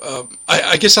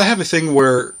 I guess I have a thing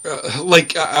where,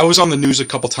 like, I was on the news a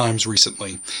couple times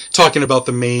recently talking about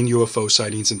the main UFO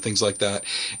sightings and things like that.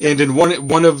 And in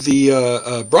one of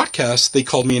the broadcasts, they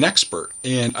called me an expert,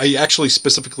 and I actually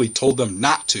specifically told them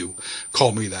not to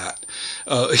call me that,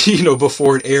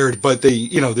 before it aired. But they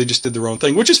just did their own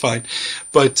thing, which is fine.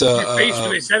 But Your face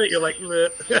when they said it, you're like,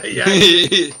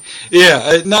 yeah,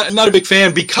 yeah, not a big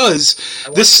fan because I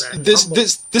like this that. this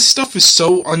this this stuff is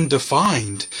so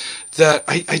undefined that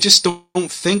I just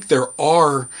don't think there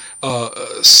are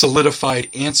solidified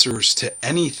answers to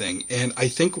anything. And I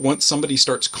think once somebody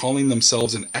starts calling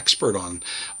themselves an expert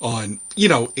on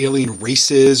alien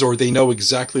races, or they know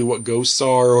exactly what ghosts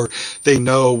are, or they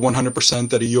know 100%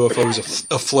 that a UFO is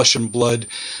a flesh and blood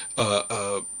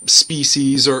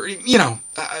species, or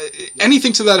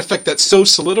anything to that effect that's so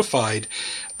solidified,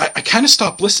 I kind of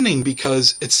stop listening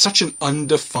because it's such an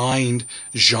undefined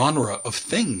genre of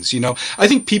things. I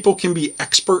think people can be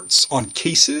experts on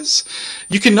cases.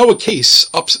 You can know a case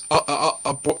up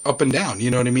and down. You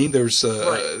know what I mean? There's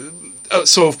Right.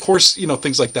 so of course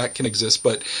things like that can exist,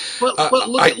 but But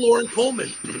look at Lauren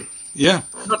Coleman. yeah,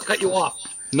 Not to cut you off.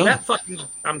 no, That fucking,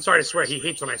 I'm sorry to swear, he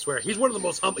hates when I swear. He's one of the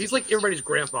most humble. He's like everybody's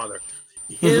grandfather.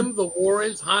 hmm Him, the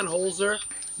Warrens, Han Holzer.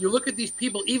 You look at these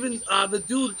people, even the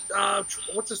dude,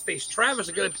 what's his face? Travis,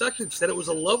 that got abducted, said it was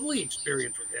a lovely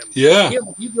experience with him. yeah,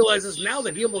 He realizes now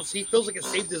that he feels like it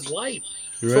saved his life.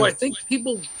 you're So I right, think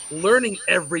people learning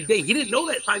every day. He didn't know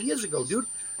that 5 years ago, dude.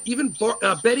 Even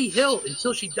Betty Hill,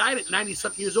 until she died at 90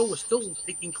 something years old, was still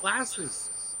taking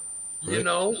classes.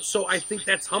 right. So I think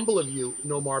that's humble of you,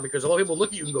 Nomar, because a lot of people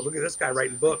look at you and go, look at this guy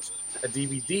writing books, a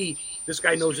DVD. This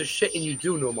guy knows his shit, and you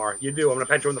do, Nomar. You do. I'm going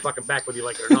to pat you on the fucking back whether you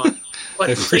like it or not. I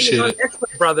But saying you're appreciate not it. an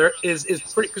expert, brother, is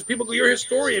pretty, because people go, you're a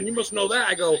historian. You must know that.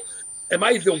 I go, am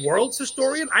I the world's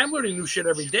historian? I'm learning new shit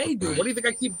every day, dude. Right, What do you think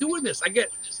I keep doing this? I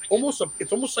get it's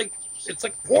almost like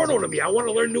porno to me. I want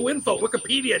to learn new info.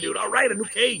 Wikipedia, dude. All right, a new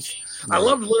case. I right.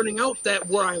 love learning out that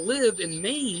where I live in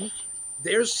Maine,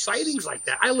 there's sightings like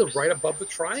that. I live right above the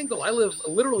triangle. I live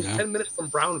literally Yeah. 10 minutes from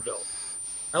Brownville.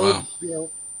 I live, Wow.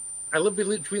 I live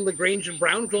between LaGrange and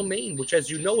Brownville, Maine, which,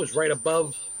 as you know, is right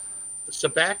above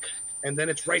Quebec. And then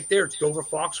it's right there. It's Dover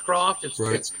Foxcroft. It's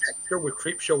Right. Dexter, where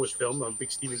Creepshow was filmed. I'm a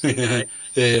big Stephen King yeah, guy.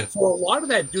 yeah. For a lot of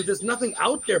that, dude, there's nothing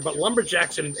out there but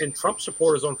lumberjacks and Trump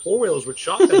supporters on four wheelers with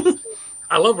shotguns.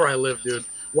 I love where I live, dude.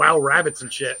 Wild rabbits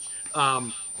and shit.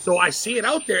 So I see it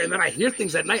out there, and then I hear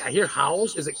things at night. I hear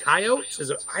howls. Is it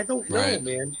coyotes? I don't know, Right.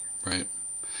 man. Right.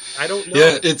 I don't know.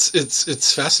 Yeah,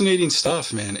 it's fascinating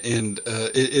stuff, man, and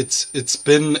it's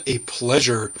been a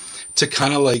pleasure to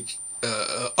kind of like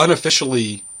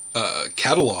unofficially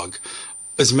catalog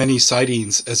as many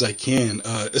sightings as I can,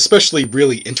 especially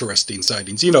really interesting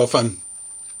sightings. If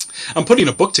I'm putting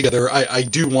a book together, I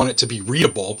do want it to be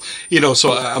readable,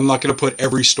 so I'm not going to put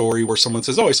every story where someone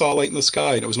says, oh, I saw a light in the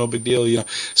sky and it was no big deal,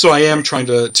 so I am trying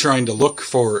to look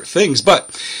for things.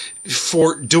 But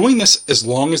for doing this as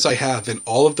long as I have, and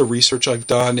all of the research I've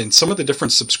done, and some of the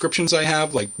different subscriptions I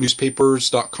have, like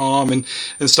newspapers.com and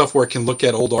stuff where I can look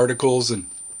at old articles, and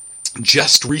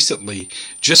just recently,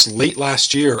 just late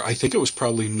last year, I think it was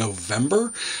probably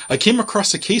November, I came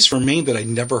across a case from Maine that I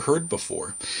never heard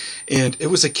before. And it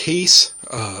was a case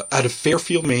out of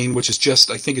Fairfield, Maine, which is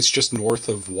I think it's just north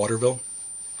of Waterville.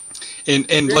 And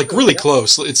like really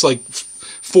close. It's like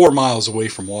 4 miles away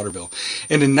from Waterville.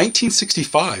 And in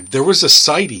 1965, there was a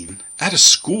sighting at a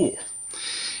school.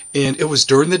 And it was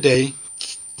during the day,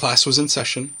 class was in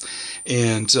session,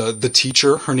 and the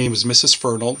teacher, her name was Mrs.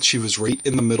 Fernald. She was right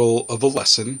in the middle of a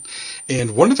lesson,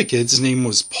 and one of the kids, his name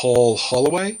was Paul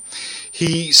Holloway.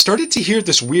 He started to hear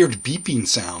this weird beeping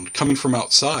sound coming from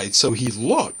outside, so he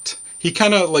looked. He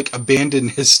kind of like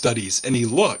abandoned his studies, and he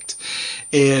looked,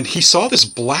 and he saw this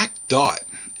black dot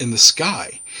in the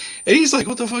sky, and he's like,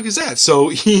 "What the fuck is that?" So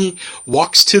he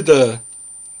walks to the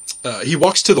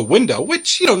window,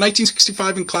 which,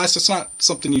 1965 in class, it's not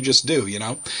something you just do,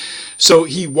 So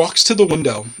he walks to the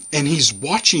window, and he's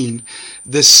watching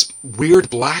this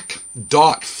weird black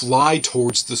dot fly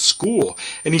towards the school,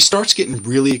 and he starts getting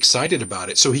really excited about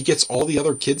it. So he gets all the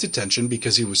other kids' attention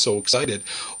because he was so excited.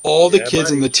 All the kids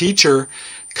and the teacher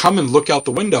come and look out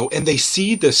the window, and they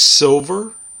see this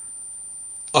silver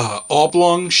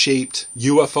oblong-shaped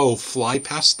UFO fly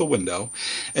past the window,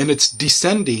 and it's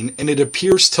descending, and it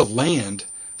appears to land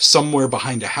somewhere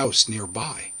behind a house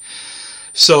nearby.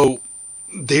 So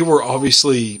they were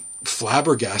obviously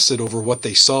flabbergasted over what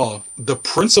they saw. The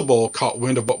principal caught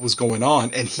wind of what was going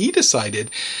on, and he decided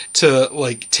to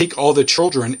take all the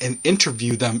children and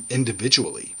interview them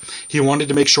individually. He wanted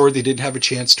to make sure they didn't have a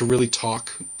chance to really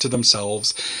talk to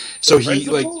themselves. So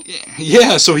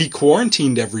so he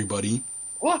quarantined everybody.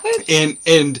 What? And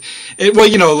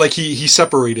he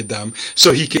separated them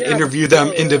so he could interview them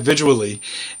individually,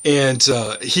 and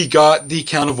he got the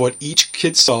account of what each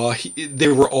kid saw. They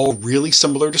were all really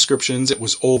similar descriptions. It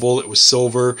was oval, it was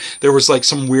silver. There was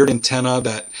some weird antenna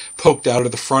that poked out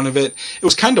of the front of it. It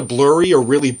was kind of blurry or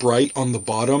really bright on the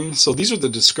bottom. So these are the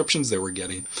descriptions they were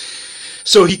getting.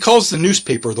 So he calls the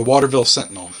newspaper, the Waterville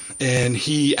Sentinel, and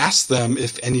he asked them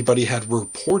if anybody had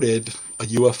reported a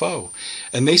UFO.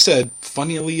 And they said,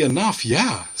 funnily enough,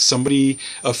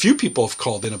 a few people have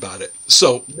called in about it.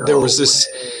 So there was this,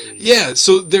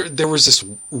 there was this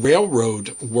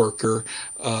railroad worker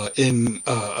in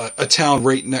a town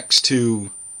right next to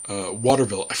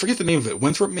Waterville. I forget the name of it.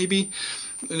 Winthrop, maybe?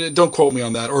 Don't quote me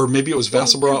on that. Or maybe it was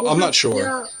Vassalboro. I'm not sure.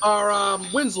 Yeah, or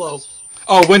Winslow.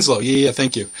 Oh, Winslow. Yeah,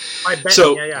 thank you.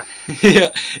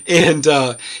 And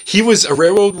he was a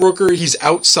railroad worker. He's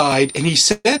outside, and he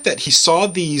said that he saw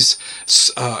these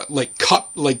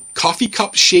coffee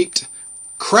cup shaped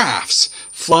crafts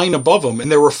flying above him,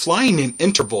 and they were flying in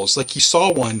intervals. He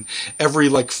saw one every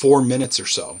 4 minutes or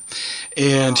so,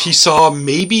 and he saw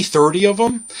maybe 30 of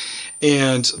them.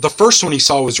 And the first one he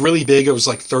saw was really big. It was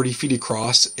 30 feet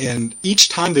across. And each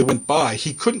time they went by,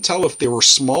 he couldn't tell if they were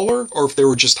smaller or if they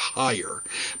were just higher.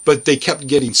 But they kept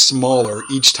getting smaller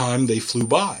each time they flew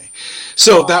by.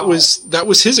 So that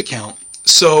was his account.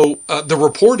 So the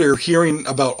reporter, hearing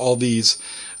about all these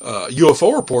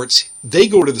UFO reports, they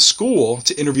go to the school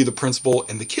to interview the principal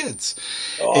and the kids,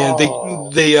 and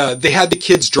they had the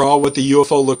kids draw what the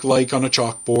UFO looked like on a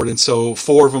chalkboard, and so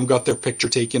 4 of them got their picture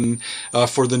taken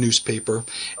for the newspaper,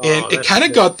 and it kind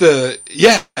of got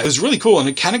it was really cool, and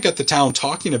it kind of got the town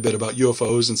talking a bit about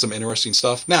UFOs and some interesting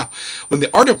stuff. Now, when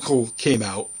the article came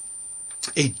out,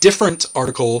 a different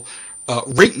article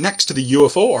right next to the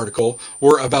UFO article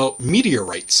were about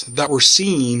meteorites that were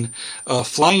seen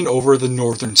flying over the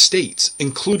northern states,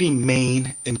 including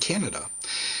Maine and Canada.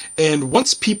 And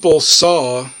once people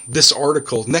saw this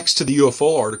article next to the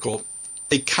UFO article,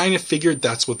 they kind of figured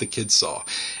that's what the kids saw.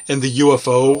 And the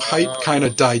UFO hype kind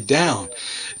of died down,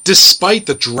 despite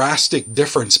the drastic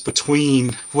difference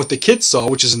between what the kids saw,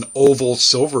 which is an oval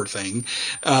silver thing,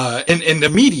 and a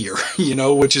meteor,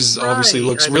 which is obviously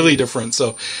looks really different.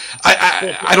 So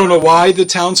I don't know why the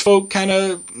townsfolk kind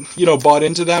of, bought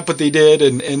into that, but they did.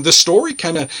 And the story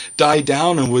kind of died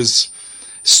down and was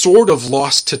sort of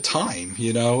lost to time,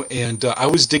 and I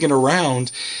was digging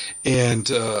around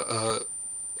and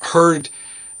heard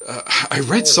I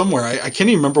read somewhere, I can't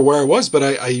even remember where I was, but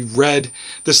I read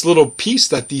this little piece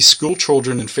that these school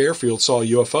children in Fairfield saw a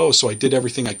UFO, so I did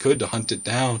everything I could to hunt it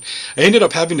down. I ended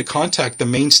up having to contact the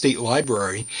Maine State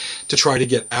Library to try to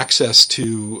get access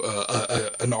to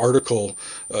an article,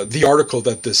 the article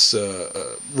that this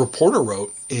reporter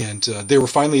wrote, and they were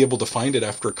finally able to find it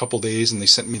after a couple days, and they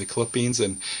sent me the clippings,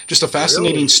 and just a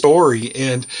fascinating story.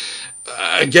 And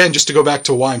again, just to go back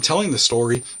to why I'm telling this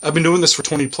story, I've been doing this for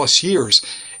 20 plus years,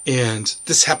 and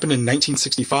this happened in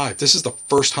 1965. This is the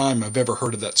first time I've ever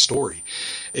heard of that story,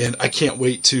 and I can't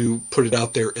wait to put it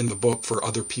out there in the book for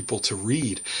other people to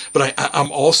read. But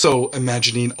I'm also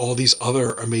imagining all these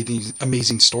other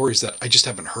amazing stories that I just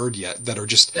haven't heard yet, that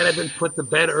have been put to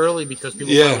bed early because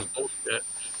people thought it was bullshit.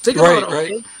 Think about it,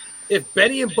 okay? If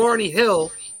Betty and Barney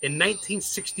Hill in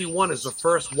 1961 is the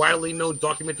first widely known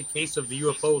documented case of the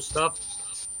UFO stuff,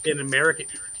 in America.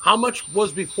 How much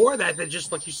was before that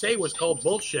just like you say was called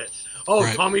bullshit? Oh,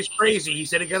 Right. Tommy's crazy. He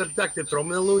said he got abducted. Throw him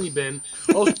in the loony bin.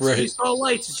 Oh, he Right. saw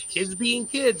lights. It's kids being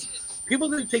kids. People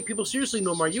didn't take people seriously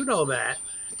no more. You know that.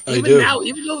 I Even do. now,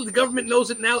 even though the government knows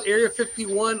it now, Area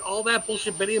 51, all that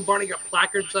bullshit. Betty and Barney got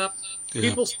placards up. Yeah.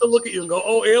 People still look at you and go,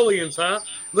 "Oh, aliens, huh?"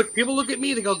 People look at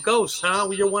me. They go, "Ghosts, huh?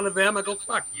 Well, you're one of them." I go,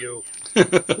 "Fuck you." Give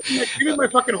me my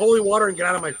fucking holy water and get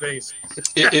out of my face.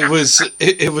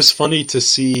 It was funny to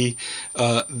see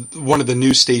one of the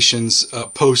news stations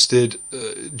posted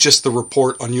just the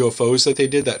report on UFOs that they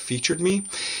did that featured me,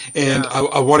 and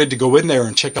I wanted to go in there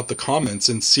and check out the comments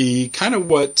and see kind of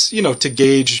what, to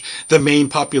gauge the main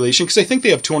population, because I think they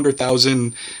have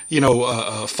 200,000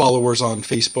 followers on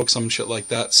Facebook, some shit like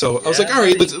that. So I was like, all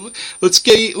right, let's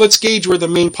gauge where the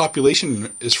main population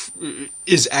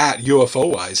is at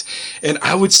UFO wise. And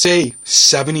I would say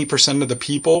 70% of the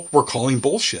people were calling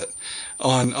bullshit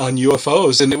on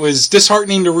UFOs, and it was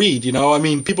disheartening to read. I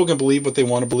mean, people can believe what they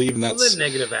want to believe, and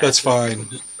that's fine.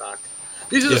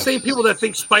 These are the same people that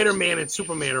think Spider-Man and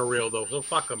Superman are real, though. So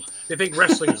fuck them. They think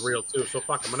wrestling is real too. So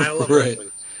fuck them. And I love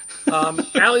wrestling.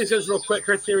 Allie says real quick,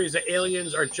 her theory is that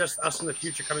aliens are just us in the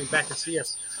future coming back to see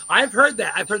us. I've heard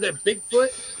that. I've heard that Bigfoot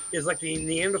is like the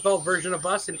Neanderthal version of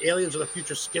us, and aliens are the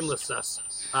future skinless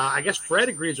us. I guess Fred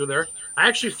agrees with her.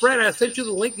 Fred, I sent you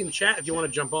the link in chat if you want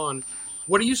to jump on.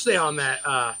 What do you say on that,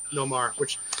 Nomar?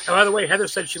 Which, by the way, Heather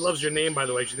said she loves your name, by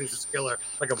the way. She thinks it's killer,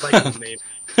 like a Viking name.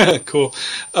 Cool.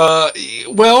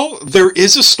 Well, there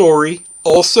is a story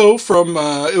also from,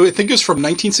 I think it was from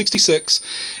 1966,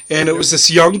 and it was this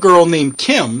young girl named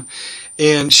Kim,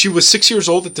 and she was 6 years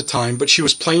old at the time, but she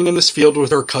was playing in this field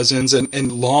with her cousins,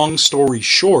 and long story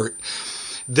short,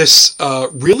 this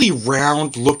really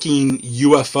round-looking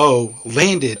UFO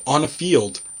landed on a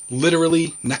field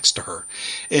literally next to her.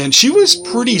 And she was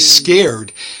pretty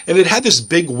scared, and it had this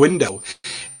big window.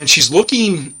 And she's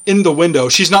looking in the window.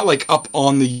 She's not like up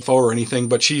on the UFO or anything,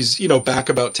 but she's, back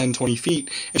about 10, 20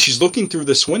 feet. And she's looking through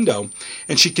this window,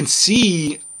 and she can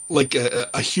see like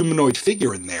a humanoid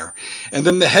figure in there. And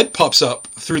then the head pops up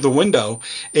through the window,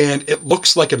 and it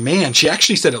looks like a man. She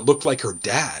actually said it looked like her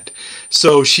dad.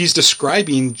 So she's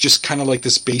describing just kind of like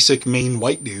this basic Maine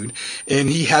white dude. And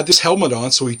he had this helmet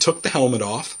on, so he took the helmet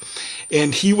off.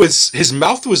 And his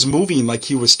mouth was moving like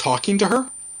he was talking to her.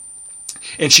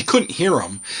 And she couldn't hear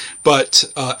him,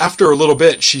 but after a little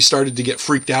bit, she started to get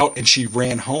freaked out, and she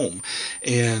ran home.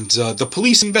 And the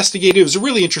police investigated. It was a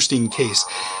really interesting case,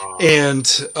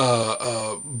 and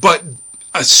but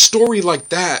a story like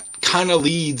that kind of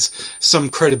leads some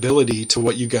credibility to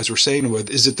what you guys were saying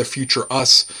with, is it the future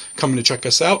us coming to check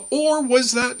us out, or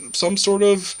was that some sort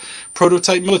of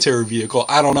prototype military vehicle?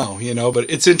 I don't know, but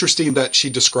it's interesting that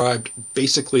she described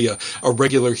basically a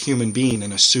regular human being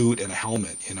in a suit and a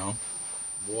helmet.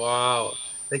 Wow.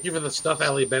 Thank you for the stuff,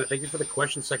 Allie Bennett. Thank you for the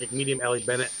question, Psychic Medium, Allie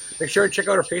Bennett. Make sure and check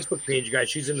out her Facebook page, you guys.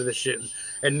 She's into this shit.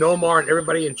 And Nomar and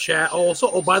everybody in chat.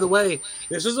 By the way,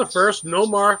 this is the first.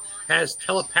 Nomar has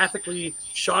telepathically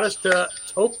shot us to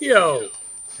Tokyo.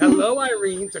 Hello,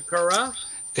 Irene Takura.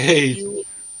 Hey.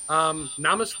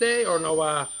 Namaste or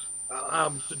no,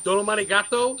 Dono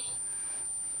Marigato.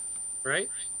 Right?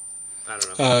 I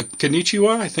don't know.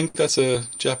 Konnichiwa? I think that's a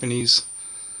Japanese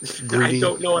greeting. I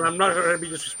don't know, and I'm not going to be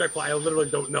disrespectful. I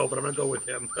literally don't know, but I'm going to go with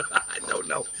him. I don't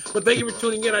know. But thank you for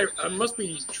tuning in. I must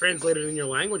be translated in your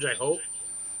language, I hope.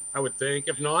 I would think.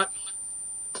 If not,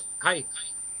 hi.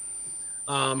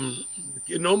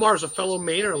 Nomar's a fellow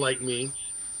Mainer like me.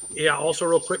 Yeah, also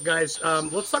real quick, guys,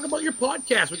 let's talk about your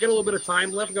podcast. We got a little bit of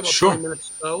time left. We got about 20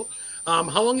 minutes or so.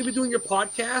 How long have you been doing your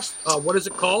podcast? What is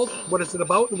it called? What is it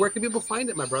about? And where can people find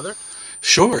it, my brother?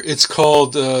 Sure. It's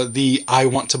called the I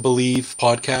Want to Believe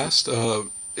podcast.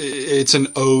 It's an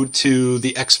ode to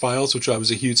the X-Files, which I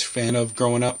was a huge fan of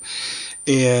growing up.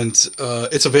 And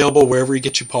it's available wherever you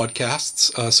get your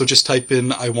podcasts. So just type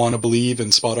in I Want to Believe in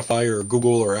Spotify or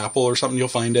Google or Apple or something, you'll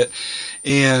find it.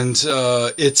 And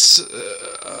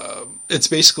it's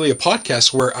basically a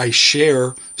podcast where I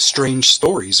share strange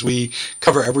stories. We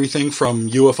cover everything from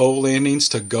UFO landings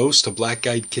to ghosts to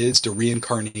black-eyed kids to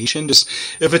reincarnation. Just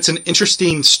if it's an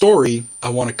interesting story, I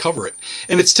want to cover it.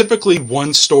 And it's typically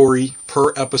one story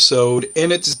per episode,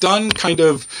 and it's done kind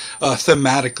of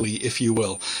thematically, if you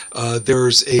will.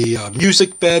 There's a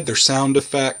music bed, there's sound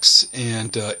effects,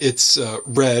 and it's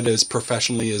read as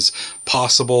professionally as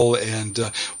possible. And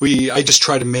I just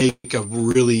try to make a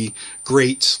really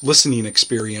great listening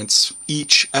experience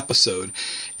each episode.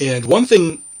 And one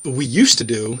thing we used to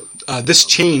do this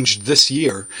changed this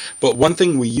year, but one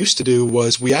thing we used to do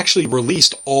was we actually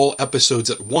released all episodes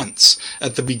at once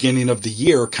at the beginning of the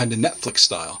year, kind of Netflix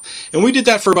style. And we did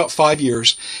that for about 5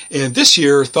 years. And this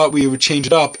year, thought we would change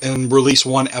it up and release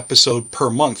one episode per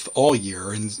month all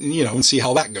year, and and see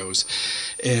how that goes.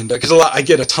 And because I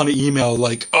get a ton of email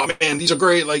like, "Oh man, these are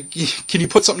great! Like, can you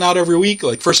put something out every week?"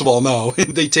 Like, first of all, no,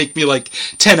 they take me like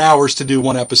 10 hours to do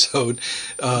one episode.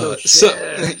 Wow.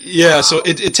 So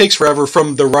it takes forever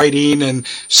from the writing and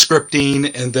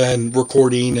scripting and then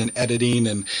recording and editing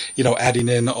and adding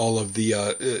in all of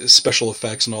the special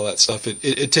effects and all that stuff.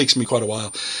 It takes me quite a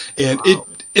while, and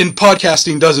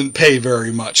podcasting doesn't pay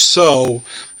very much, so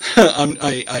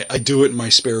I do it in my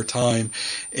spare time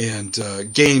and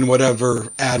gain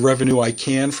whatever ad revenue I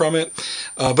can from it.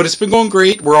 But it's been going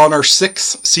great. We're on our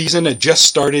 6th season. It just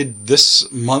started this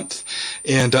month,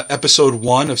 and episode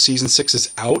 1 of season 6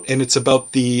 is out, and it's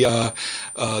about the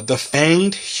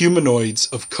fanged humanoids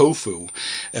of Kofu.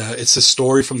 It's a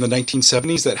story from the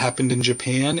 1970s that happened in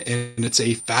Japan, and it's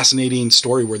a fascinating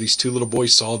story where these 2 little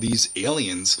boys saw these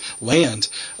aliens land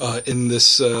in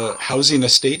this housing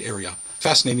estate area.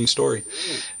 Fascinating story.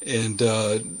 And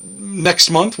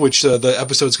next month, which the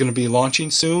episode's going to be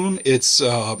launching soon, it's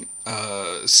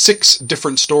 6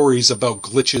 different stories about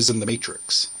glitches in the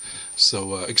Matrix.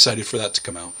 So excited for that to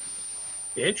come out.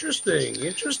 Interesting.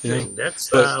 Yeah.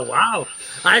 That's wow.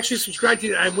 I actually subscribed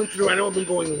to. I went through. I know I've been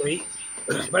going late,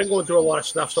 but I'm going through a lot of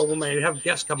stuff. So when I have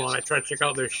guests come on, I try to check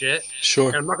out their shit. Sure.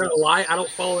 And I'm not gonna lie, I don't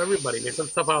follow everybody. There's some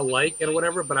stuff I like and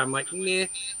whatever, but I'm like, nah.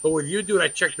 But with you, dude, I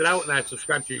checked it out and I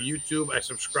subscribed to your YouTube. I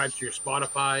subscribed to your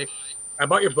Spotify. I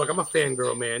bought your book. I'm a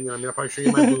fangirl, man. I'll probably show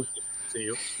you my boobs to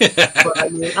you. But I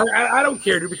mean, I don't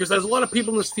care, dude, because there's a lot of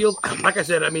people in this field. Like I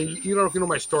said, I mean, you don't know if you know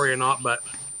my story or not, but.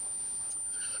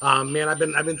 Man, I've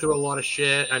been through a lot of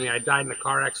shit. I mean, I died in a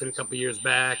car accident a couple years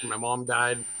back, and my mom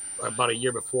died about a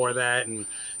year before that, and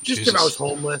just because I was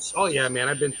homeless. Oh yeah, man,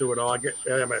 I've been through it all. I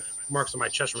have my marks on my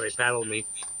chest when they paddled me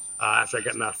after I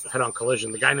got in a head-on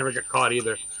collision. The guy never got caught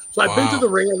either. So I've been through the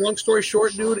ringer. Long story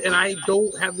short, dude, and I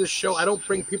don't have this show. I don't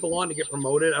bring people on to get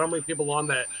promoted. I don't bring people on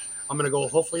that I'm going to go.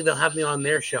 Hopefully, they'll have me on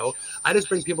their show. I just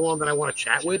bring people on that I want to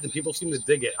chat with, and people seem to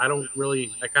dig it. I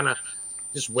kind of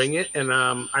just wing it, and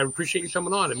I appreciate you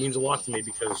coming on. It means a lot to me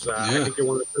because I think you're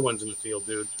one of the good ones in the field,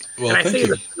 dude. Well, and I thank say you. in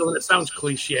the field, and it sounds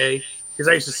cliche because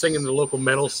I used to sing in the local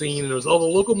metal scene, and it was the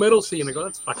local metal scene. I go,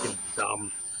 that's fucking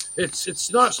dumb. It's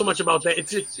not so much about that.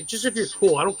 It's just if you're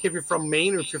cool. I don't care if you're from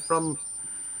Maine or if you're from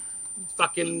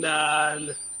fucking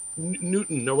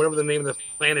Newton or whatever the name of the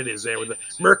planet is there with the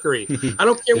Mercury. I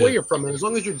don't care where you're from, man, as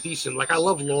long as you're decent. Like I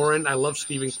love Lauren, I love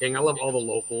Stephen King, I love all the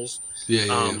locals.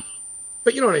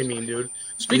 But you know what I mean, dude.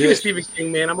 Speaking of Stephen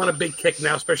King, man, I'm on a big kick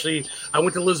now, especially I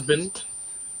went to Lisbon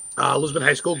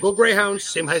High School. Go Greyhounds,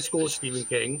 same high school as Stephen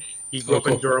King. He grew up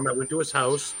in Durham. I went to his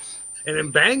house. And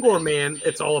in Bangor, man,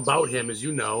 it's all about him, as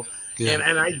you know. Yeah.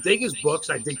 And I dig his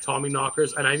books. I dig Tommy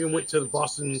Knockers. And I even went to the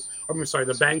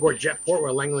Bangor Jetport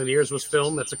where Langoliers was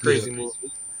filmed. That's a crazy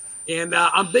movie. And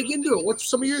I'm big into it. What's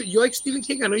some of you like Stephen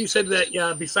King? I know you said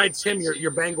that besides him, you're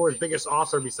Bangor's biggest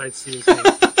author besides Stephen King.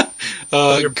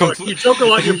 You joke a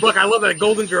lot in your book. I love that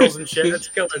Golden Girls and shit. That's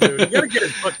killer, dude. You gotta get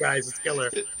his book, guys. It's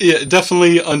killer. Yeah,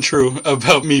 definitely untrue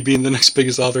about me being the next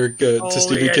biggest author to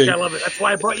Stephen King. I love it. That's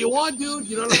why I brought you on, dude.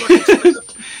 You know what I'm saying?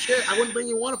 Shit, I wouldn't bring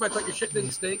you on if I thought your shit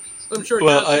didn't stink. I'm sure.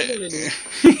 I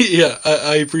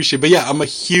appreciate it. But yeah, I'm a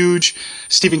huge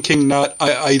Stephen King nut.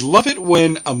 I love it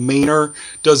when a Mainer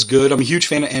does good. I'm a huge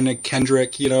fan of Anna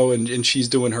Kendrick, and she's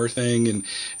doing her thing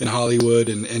in Hollywood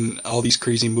and all these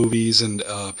crazy movies. And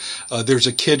there's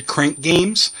a kid, Crank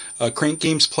Games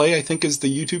Play, I think is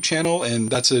the YouTube channel. And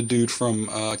that's a dude from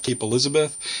Cape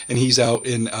Elizabeth. And he's out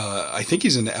in, I think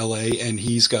he's in LA, and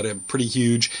he's got a pretty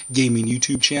huge gaming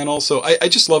YouTube channel. So I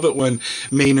just love it when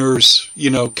Mainers,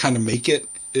 kind of make it.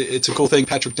 It's a cool thing.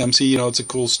 Patrick Dempsey, it's a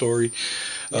cool story.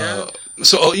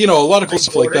 So, a lot of cool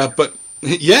stuff like that. But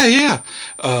yeah.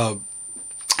 I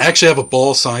actually have a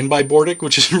ball signed by Bordick,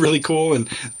 which is really cool. And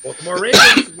Baltimore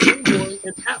Ravens,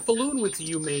 and Pat Falloon went to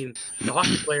UMaine, the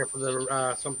hockey player for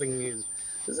the something.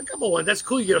 There's a couple ones. That's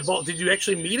cool. You get a ball. Did you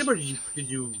actually meet him, or did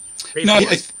you pay for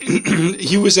it?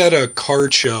 He was at a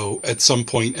card show at some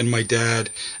point, and my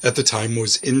dad at the time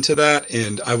was into that,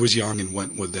 and I was young and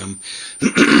went with them.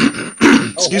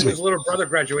 Excuse me. His little brother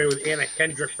graduated with Anna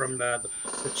Kendrick from the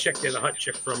chick there, the hot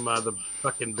chick from the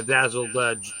fucking Bedazzled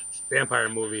vampire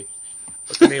movie.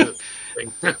 What's the name of the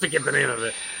thing? I forget the name of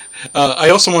it. I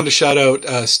also wanted to shout out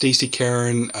Stacy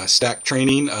Karen Stack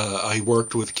Training. I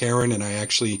worked with Karen, and I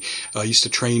actually used to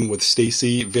train with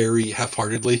Stacy very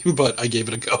half-heartedly, but I gave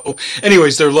it a go.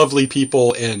 Anyways, they're lovely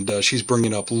people, and she's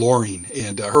bringing up Loring,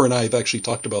 and her and I have actually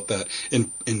talked about that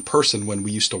in person when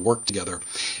we used to work together.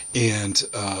 And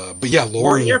but yeah,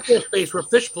 Loring Air Force Base where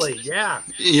fish played. Yeah.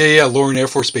 Yeah. Loring Air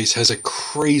Force Base has a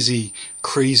crazy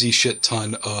shit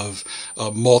ton of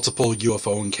multiple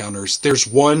UFO encounters. There's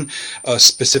one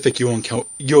specific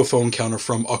UFO encounter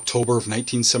from October of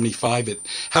 1975. It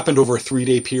happened over a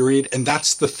 3-day period, and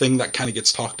that's the thing that kind of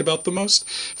gets talked about the most.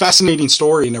 Fascinating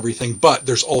story and everything, but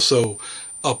there's also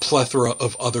a plethora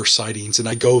of other sightings, and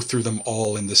I go through them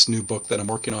all in this new book that I'm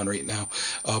working on right now.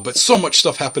 But so much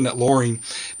stuff happened at Loring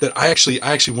that I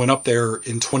actually went up there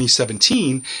in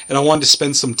 2017, and I wanted to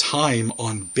spend some time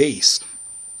on base.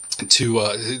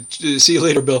 To see you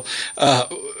later, Bill.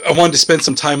 I wanted to spend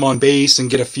some time on base and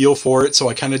get a feel for it, so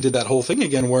I kind of did that whole thing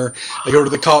again where I go to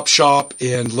the cop shop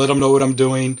and let them know what I'm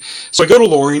doing. So I go to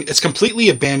Loring. It's completely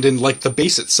abandoned, like the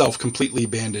base itself completely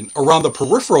abandoned. Around the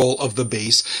peripheral of the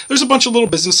base, there's a bunch of little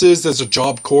businesses. There's a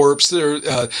job corps.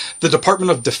 The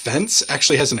Department of Defense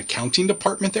actually has an accounting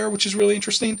department there, which is really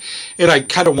interesting. And I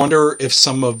kind of wonder if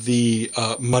some of the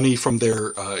money from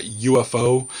their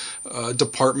UFO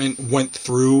department went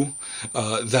through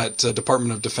that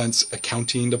Department of Defense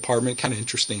accounting department. Kind of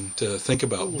interesting to think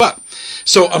about. But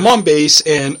so I'm on base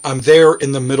and I'm there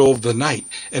in the middle of the night,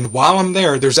 and while I'm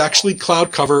there, there's actually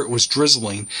cloud cover. It was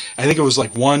drizzling. I think it was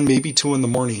like 1, maybe 2 in the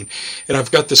morning, and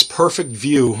I've got this perfect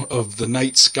view of the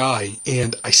night sky,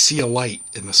 and I see a light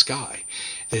in the sky,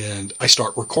 and I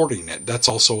start recording it. That's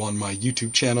also on my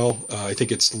YouTube channel. I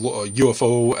think it's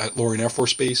UFO at Loring Air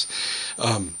Force Base.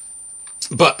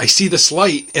 But I see this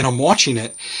light and I'm watching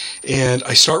it, and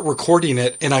I start recording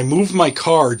it, and I move my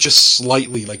car just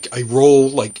slightly. Like I roll,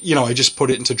 like, I just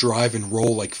put it into drive and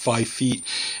roll like 5 feet.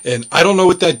 And I don't know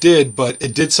what that did, but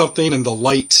it did something, and the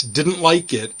light didn't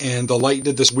like it. And the light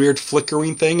did this weird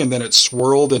flickering thing, and then it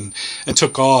swirled and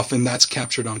took off, and that's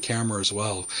captured on camera as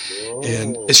well. Whoa.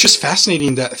 And it's just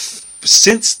fascinating that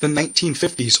since the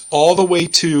 1950s all the way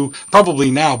to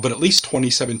probably now, but at least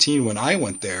 2017 when I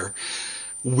went there,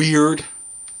 weird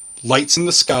lights in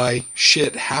the sky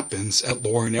shit happens at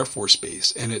Loring Air Force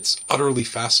Base, and it's utterly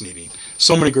fascinating.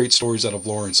 So many great stories out of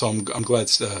Loring, so I'm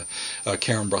glad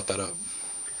Karen brought that up.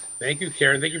 Thank you,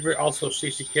 Karen. Thank you for also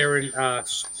Stacey Karen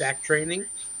Stack Training.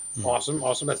 Awesome.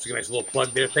 That's a nice little plug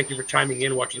there. Thank you for chiming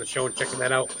in, watching the show, and checking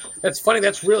that out. That's funny.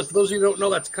 That's real. For those of you who don't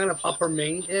know, that's kind of Upper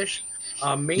Maine-ish.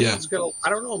 Maine's got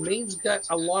Maine's got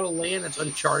a lot of land that's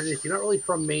uncharted. If you're not really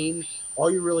from Maine, all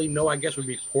you really know, I guess, would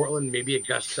be Portland, maybe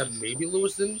Augusta, maybe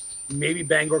Lewiston, maybe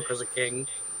Bangor because of King.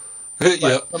 But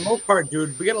for the most part,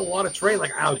 dude, we got a lot of terrain.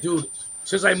 Like, dude,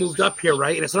 since I moved up here,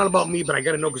 right? And it's not about me, but I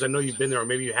got to know because I know you've been there, or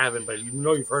maybe you haven't, but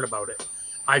you've heard about it.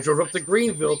 I drove up to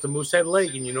Greenville to Moosehead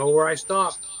Lake, and you know where I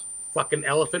stopped? Fucking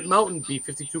Elephant Mountain,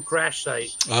 B-52 crash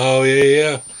site. Oh,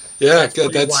 yeah. That's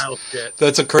wild shit.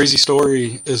 That's a crazy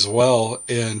story as well.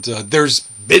 And there's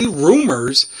been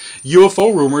rumors,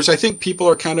 UFO rumors. I think people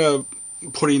are kind of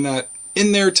putting that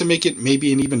in there to make it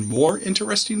maybe an even more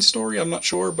interesting story. I'm not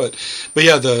sure, but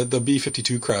yeah, the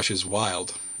B-52 crash is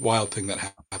wild thing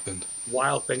that happened.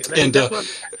 Wild thing. And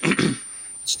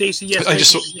Stacey,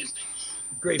 yes,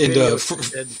 great video.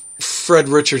 Fred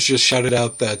Richards just shouted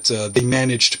out that they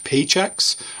managed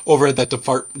paychecks over at that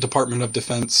Department of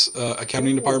Defense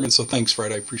accounting department. So thanks,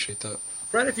 Fred. I appreciate that.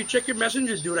 Fred, if you check your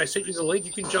messenger, dude, I sent you the link.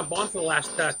 You can jump on for the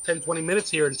last 10, 20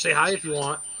 minutes here and say hi if you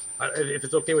want. If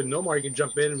it's okay with Nomar, you can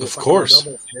jump in. And of course.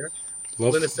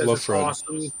 Linda says love it's Fred.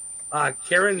 Awesome.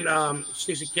 Karen,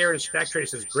 Stacey Karen Stack Trade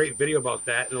says great video about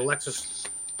that. And Alexis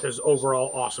says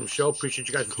overall awesome show. Appreciate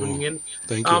you guys for tuning in.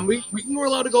 Thank you. We're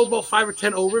allowed to go about 5 or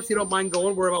 10 over if you don't mind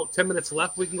going. We're about 10 minutes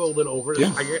left. We can go a little over.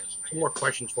 Yeah. I get some more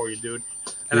questions for you, dude.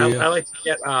 And I like to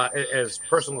get as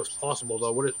personal as possible,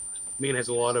 though. Maine has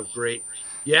a lot of great.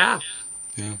 Yeah.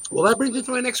 Well, that brings me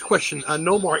to my next question.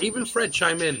 Nomar, even Fred,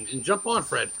 chime in and jump on,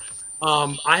 Fred.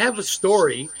 I have a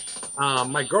story.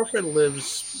 My girlfriend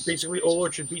lives basically Old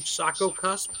Orchard Beach, Saco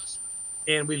cusp,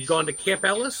 and we've gone to Camp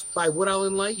Ellis by Wood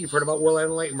Island Light. You've heard about Wood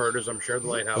Island Light murders, I'm sure, the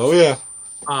lighthouse. Oh, yeah.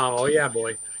 Oh, yeah,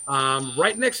 boy.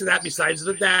 Right next to that, besides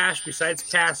the Dash, besides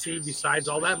Cassie, besides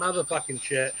all that motherfucking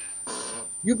shit,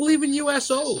 you believe in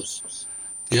USOs.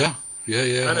 Yeah,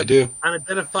 I do.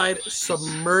 Unidentified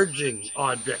submerging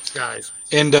objects, guys.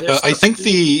 And I think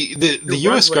the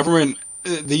U.S. government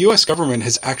the U.S. government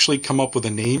has actually come up with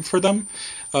a name for them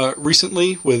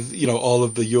recently with, all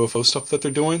of the UFO stuff that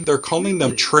they're doing. They're calling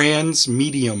them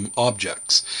trans-medium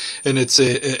objects. And it's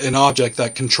an object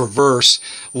that can traverse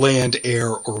land, air,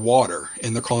 or water.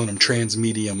 And they're calling them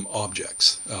trans-medium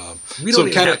objects. We don't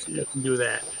even have to do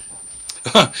that.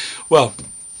 Well,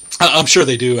 I'm sure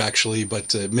they do, actually,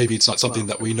 but maybe it's not something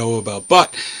that we know about.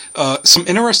 But some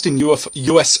interesting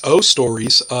USO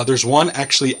stories. There's one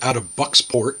actually out of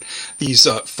Bucksport. These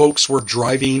folks were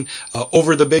driving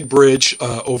over the big bridge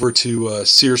over to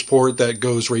Searsport that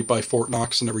goes right by Fort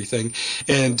Knox and everything.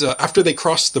 And after they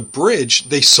crossed the bridge,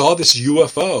 they saw this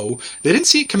UFO. They didn't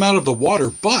see it come out of the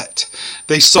water, but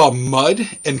they saw mud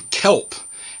and kelp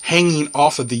hanging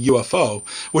off of the UFO,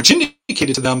 which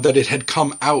indicated to them that it had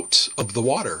come out of the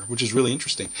water, which is really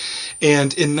interesting.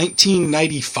 And in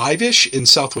 1995-ish in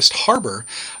Southwest Harbor,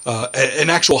 an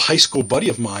actual high school buddy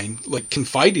of mine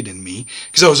confided in me,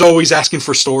 because I was always asking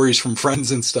for stories from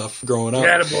friends and stuff growing up.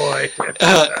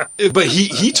 Attaboy. But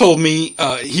he told me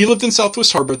he lived in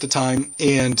Southwest Harbor at the time,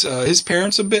 and his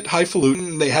parents a bit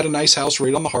highfalutin. They had a nice house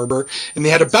right on the harbor, and they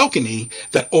had a balcony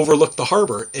that overlooked the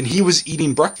harbor. And he was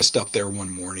eating breakfast out there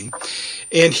one morning,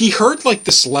 and he heard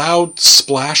this loud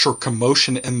splash or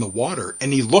commotion in the water,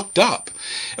 and he looked up.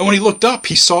 And when he looked up,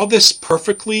 he saw this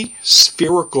perfectly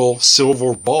spherical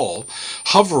silver ball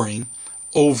hovering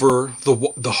over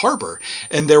the harbor,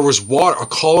 and there was a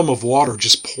column of water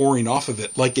just pouring off of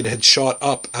it, like it had shot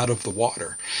up out of the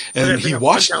water. And he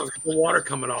watched the water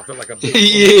coming off it like a big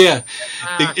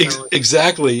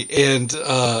exactly. And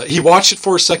he watched it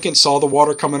for a second, saw the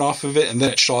water coming off of it, and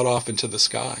then it shot off into the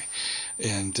sky.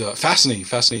 And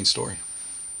fascinating story.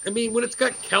 I mean, when it's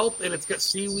got kelp and it's got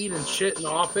seaweed and shit and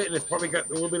off it, and it's probably got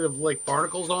a little bit of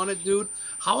barnacles on it, dude.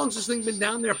 How long's this thing been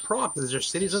down there propped? Is there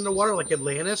cities underwater like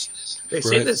Atlantis? They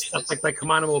say this stuff like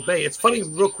Comonamo Bay. It's funny,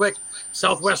 real quick.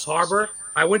 Southwest Harbor.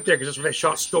 I went there because that's where they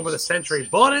shot Storm of the Century.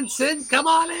 Bought and Sin, come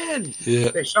on in. Yeah.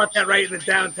 They shot that right in the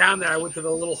downtown there. I went to the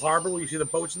little harbor where you see the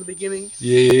boats in the beginning.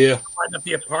 Yeah. I climbed up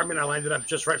the apartment. I landed up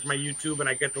just right from my YouTube, and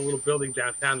I get the little building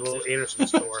downtown, the little Anderson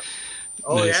store.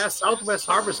 Oh, nice. Yeah, Southwest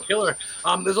Harbor's killer.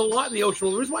 There's a lot in the ocean.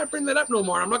 Well, the reason why I bring that up,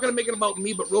 Nomar, I'm not going to make it about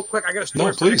me, but real quick, I got a story.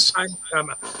 No, please. Next time.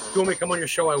 If you want me to come on your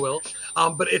show, I will.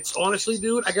 But it's honestly,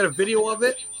 dude, I got a video of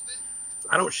it.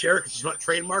 I don't share it because it's not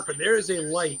trademarked, but there is a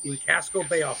light in Casco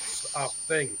Bay off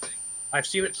thing. I've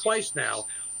seen it twice now,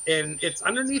 and it's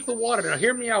underneath the water. Now,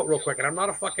 hear me out real quick, and I'm not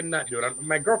a fucking nut, dude.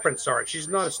 My girlfriend saw it. She's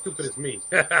not as stupid as me.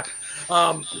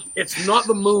 It's not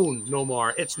the moon,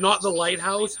 Nomar. It's not the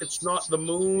lighthouse. It's not the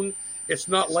moon. It's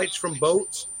not lights from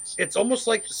boats. It's almost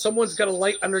like someone's got a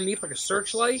light underneath, like a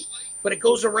searchlight, but it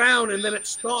goes around and then it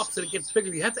stops and it gets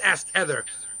bigger. You have to ask Heather.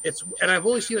 And I've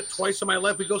only seen it twice in my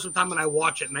life. We go sometime and I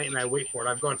watch it at night and I wait for it.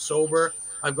 I've gone sober.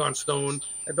 I've gone stoned.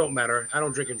 It don't matter. I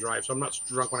don't drink and drive, so I'm not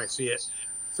drunk when I see it.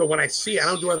 So when I see it, I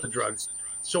don't do other drugs.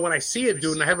 So when I see it,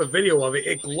 dude, and I have a video of it,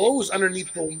 it glows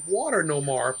underneath the water,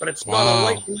 Nomar, but it's not a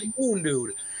light from the moon,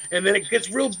 dude. And then it gets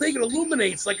real big and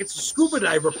illuminates like it's a scuba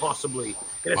diver, possibly.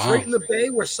 And it's right in the bay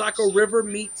where Saco River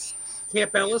meets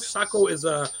Camp Ellis. Saco is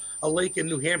a lake in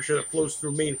New Hampshire that flows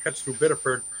through Maine, cuts through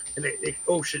Biddeford, and it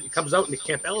comes out into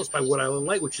Camp Ellis by Wood Island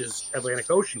Light, which is Atlantic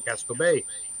Ocean, Casco Bay.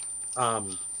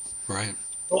 Right.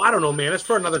 Well, I don't know, man. It's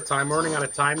for another time. We're running out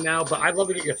of time now, but I'd love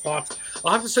to get your thoughts.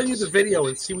 I'll have to send you the video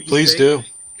and see what you think. Please do.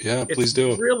 Yeah, please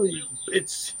do. Really,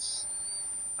 it's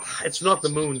not the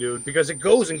moon, dude, because it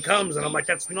goes and comes, and I'm like,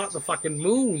 that's not the fucking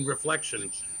moon reflection.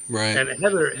 Right. And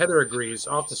Heather agrees.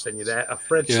 I'll have to send you that.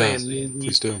 Fred's saying Navy,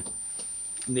 please do.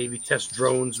 Navy test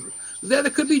drones. There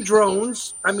could be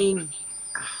drones. I mean,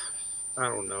 I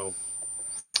don't know.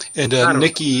 And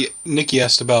Nikki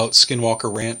asked about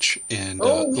Skinwalker Ranch, and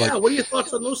what are your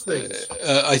thoughts on those things?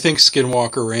 I think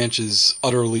Skinwalker Ranch is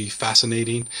utterly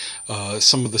fascinating.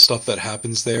 Some of the stuff that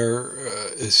happens there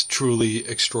is truly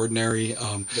extraordinary.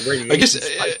 I guess,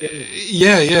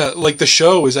 like the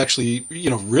show is actually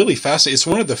really fascinating. It's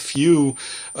one of the few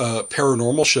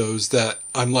paranormal shows that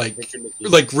I'm like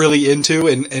really into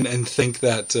and think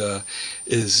that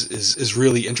is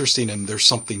really interesting, and there's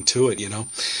something to it,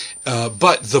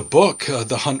 but the book,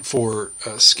 The Hunt for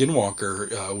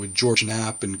Skinwalker, with George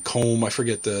Knapp and Combe, I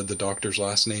forget the doctor's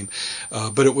last name,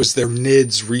 but it was their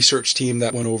NIDS research team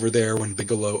that went over there when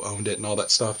Bigelow owned it and all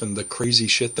that stuff, and the crazy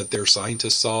shit that their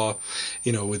scientists saw,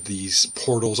 with these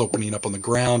portals opening up on the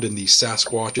ground and these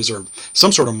Sasquatches or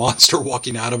some sort of monster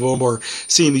walking out of them, or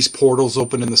seeing these portals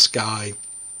open in the sky.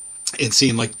 and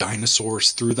seeing like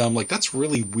dinosaurs through them. Like, that's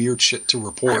really weird shit to I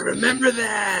report. remember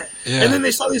that. Yeah. And then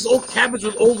they saw these old cabins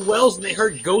with old wells, and they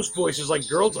heard ghost voices like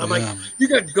girls. I'm like, Yeah. you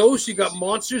got ghosts, you got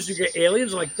monsters, you got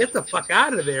aliens. I'm like, get the fuck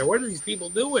out of there. What are these people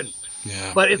doing?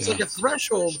 Yeah. But it's yeah. like a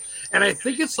threshold, and I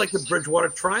think it's like the Bridgewater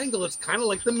Triangle. It's kind of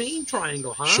like the main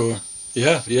triangle, huh? Sure.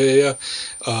 Yeah.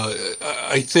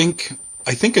 I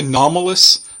think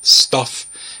anomalous stuff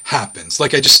happens.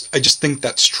 Like, I just think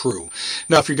that's true.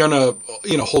 Now, if you're gonna,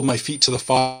 hold my feet to the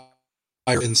fire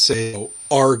and say,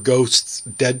 are ghosts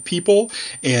dead people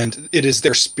and it is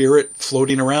their spirit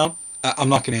floating around, I'm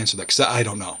not going to answer that because I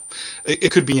don't know.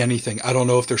 It could be anything. I don't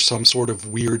know if there's some sort of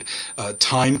weird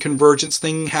time convergence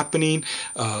thing happening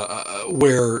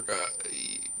where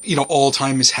all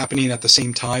time is happening at the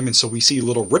same time, and so we see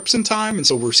little rips in time, and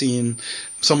so we're seeing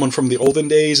someone from the olden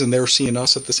days and they're seeing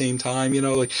us at the same time.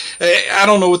 Like, I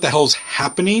don't know what the hell's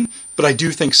happening, but I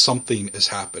do think something is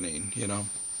happening.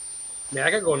 Man, I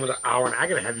gotta go another hour, and I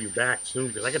gotta have you back soon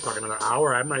because I could talk another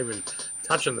hour. I'm not even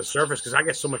touching the surface because I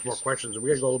get so much more questions. We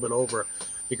gotta go a little bit over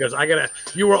because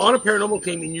you were on a paranormal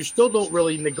team, and you still don't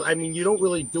really. You don't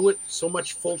really do it so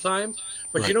much full time,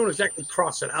 but Right. you don't exactly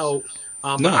cross it out.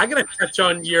 No. I gotta touch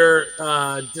on your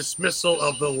dismissal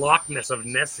of the Loch Ness of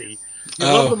Nessie. You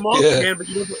love the monk, man, but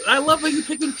I love how you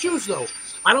pick and choose, though.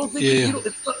 I don't think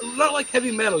it's not like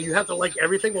heavy metal. You have to like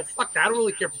everything. Well, fuck that. I don't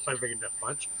really care for Five Finger Death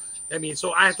Punch. I mean,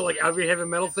 so I have to like every heavy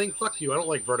metal thing. Fuck you. I don't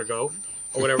like Vertigo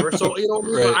or whatever. So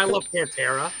Right. I love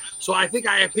Pantera. So I think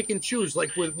I pick and choose.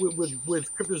 Like with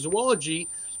cryptozoology,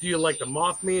 do you like the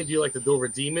Mothman? Do you like the Dover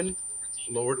Demon?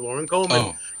 Lauren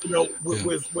Coleman.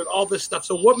 With all this stuff.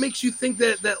 So what makes you think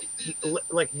that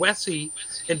like Wessie?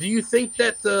 And do you think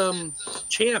that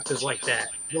Champ is like that?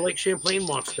 The Lake Champlain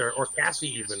monster or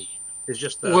Cassie even is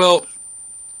just well.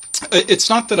 It's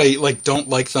not that I like don't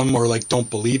like them or like don't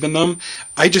believe in them.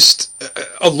 I just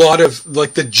a lot of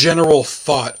like the general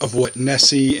thought of what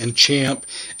Nessie and Champ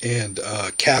and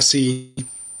Cassie,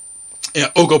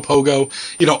 Ogopogo,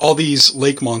 all these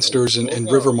lake monsters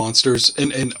and river monsters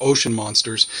and ocean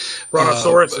monsters.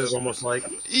 Brontosaurus is almost like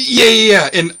yeah,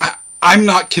 and I'm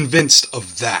not convinced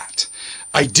of that.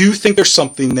 I do think there's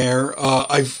something there.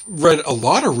 I've read a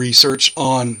lot of research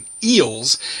on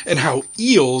eels and how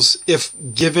eels, if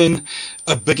given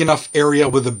a big enough area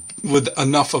with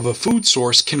enough of a food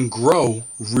source, can grow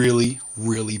really,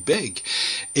 really big.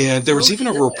 And there was even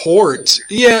a report.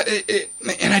 Yeah,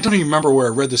 and I don't even remember where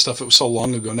I read this stuff. It was so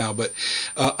long ago now. But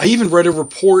I even read a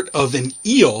report of an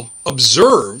eel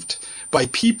observed by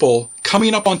people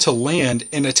coming up onto land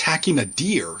and attacking a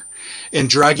deer and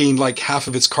dragging like half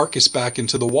of its carcass back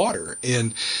into the water.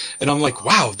 And I'm like,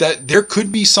 wow, that there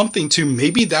could be something to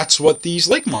maybe that's what these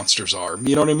lake monsters are.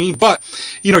 You know what I mean? But,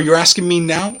 you're asking me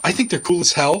now, I think they're cool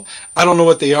as hell. I don't know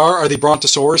what they are. Are they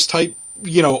Brontosaurus type,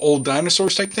 old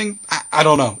dinosaurs type thing? I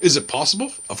don't know. Is it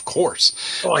possible? Of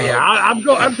course. Oh, yeah. I'm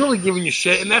totally giving you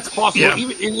shit, and that's possible. Yeah.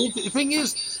 And the thing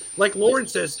is, like Lauren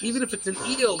says, even if it's an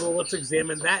eel, well, let's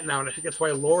examine that now. And I think that's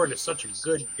why Lauren is such a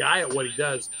good guy at what he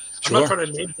does. Sure. I'm not trying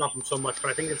to name drop him so much,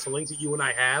 but I think it's a link that you and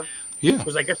I have. Yeah.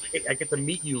 Because I get to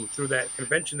meet you through that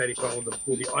convention that he put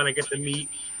on and I get to meet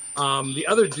the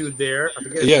other dude there. I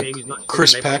forget his name. He's not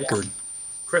Chris Packard.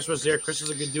 Chris was there. Chris is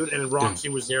a good dude, and Roxy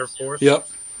was there, of course. Yep.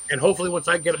 And hopefully, once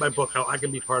I get my book out, I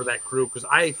can be part of that crew because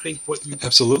I think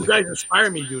absolutely, you guys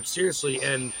inspire me, dude. Seriously,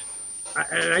 and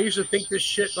I used to think this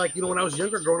shit like when I was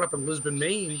younger, growing up in Lisbon,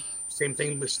 Maine. Same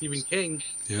thing with Stephen King.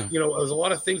 Yeah. There was a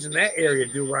lot of things in that area,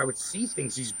 dude, where I would see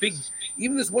things. These big,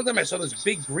 even this one time I saw this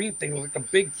big green thing, like a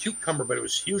big cucumber, but it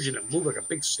was huge and it moved like a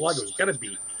big slug. It was got to be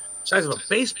the size of a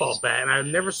baseball bat, and I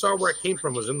never saw where it came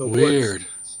from. It was in the woods.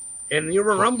 And the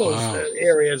Rumbo's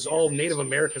area is all Native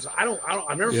Americans.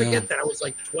 I'll never forget that. I was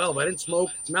like 12. I didn't smoke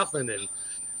nothing, and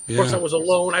of course I was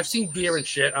alone. I've seen deer and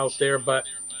shit out there, but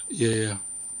you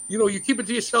keep it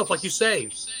to yourself, like you say.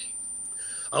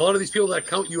 A lot of these people that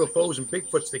count UFOs and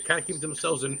Bigfoots, they kind of keep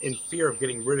themselves in fear of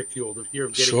getting ridiculed, in fear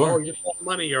of getting, you just want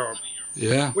money, or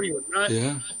what are you, not?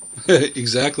 Yeah,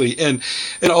 exactly. And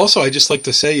also, I just like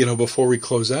to say, before we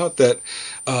close out, that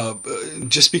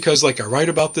just because like I write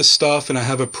about this stuff and I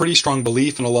have a pretty strong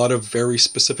belief in a lot of very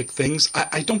specific things,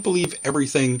 I don't believe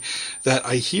everything that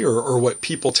I hear or what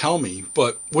people tell me.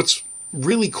 But what's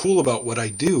really cool about what I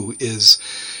do is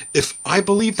if I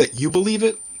believe that you believe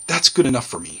it, that's good enough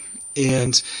for me.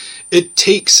 And it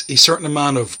takes a certain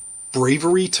amount of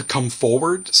bravery to come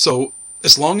forward. So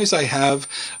as long as I have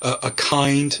a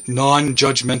kind,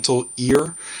 non-judgmental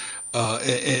ear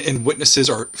and witnesses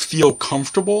feel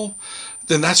comfortable,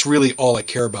 then that's really all I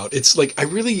care about. It's like I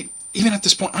really even at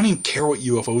this point, I don't even care what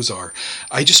UFOs are.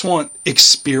 I just want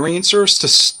experiencers to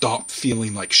stop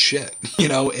feeling like shit,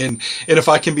 and if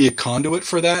I can be a conduit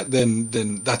for that,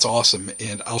 then that's awesome.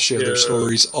 And I'll share their Dude,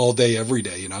 stories all day, every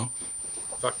day.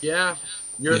 fuck yeah.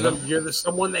 You're You the know? you're the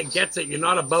someone that gets it. You're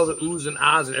not about the oohs and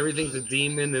ahs and everything's a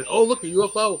demon and oh look a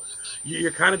UFO.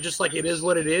 You're kind of just like it is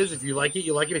what it is. If you like it,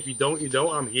 you like it. If you don't, you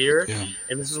don't. I'm here, Yeah.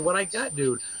 and this is what I got,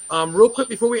 dude. Real quick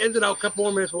before we end it out, a couple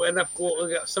more minutes. We'll end up.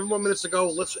 We got 7 more minutes to go.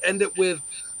 Let's end it with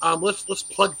let's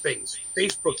plug things.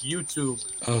 Facebook, YouTube,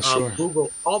 Oh, sure.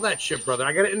 Google, all that shit, brother.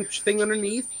 I got an thing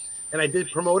underneath. And I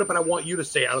did promote it, but I want you to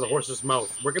say it out of the horse's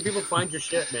mouth. Where can people find your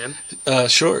shit, man?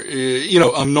 Sure.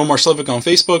 I'm NOMAR SLEVIK on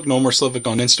Facebook, NOMAR SLEVIK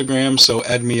on Instagram, so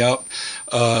add me up.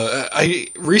 I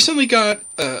recently got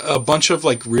a bunch of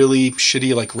like really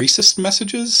shitty like racist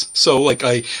messages. So like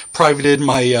I privated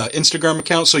my Instagram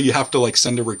account, so you have to like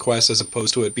send a request as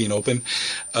opposed to it being open.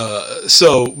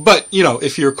 But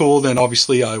if you're cool, then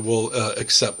obviously I will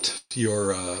accept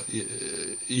your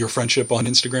friendship on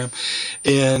Instagram.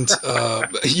 And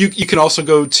you can also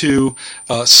go to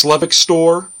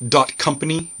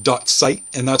slevikstore.company.site,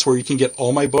 and that's where you can get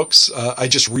all my books. I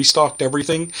just restocked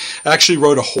everything. I actually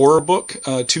wrote a horror book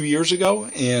 2 years ago,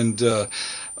 and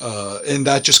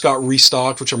that just got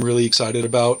restocked, which I'm really excited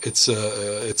about. It's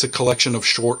a collection of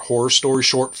short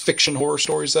fiction horror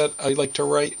stories that I like to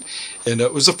write, and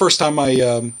it was the first time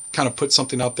I kind of put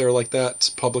something out there like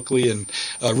that publicly, and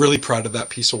really proud of that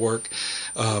piece of work.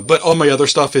 But all my other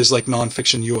stuff is like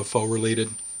nonfiction UFO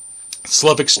related.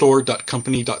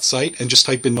 slevikstore.company.site, and just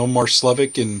type in Nomar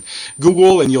Slevik in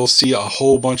Google, and you'll see a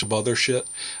whole bunch of other shit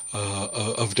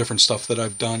of different stuff that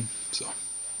I've done. So.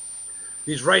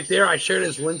 He's right there. I shared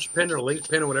his linchpin or link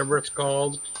pin or whatever it's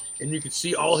called. And you can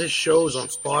see all his shows on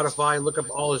Spotify. Look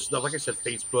up all his stuff. Like I said,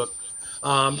 Facebook.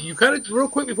 You kind of, real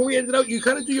quick, before we end it out, you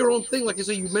kind of do your own thing. Like I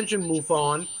said, you mentioned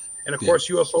MUFON and, of course,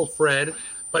 UFO Fred.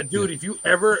 But, dude, if you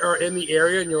ever are in the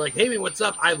area and you're like, hey, man, what's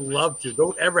up? I'd love to.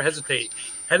 Don't ever hesitate.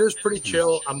 Heather's pretty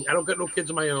chill. I don't got no kids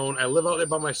of my own. I live out there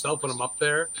by myself when I'm up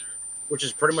there, which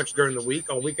is pretty much during the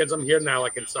week. On weekends, I'm here now,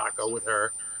 like in Saco with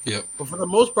her. Yep. But for the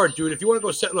most part, dude, if you want to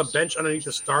go sit on a bench underneath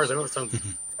the stars, I know it sounds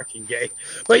fucking gay,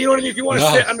 but you know what I mean. If you want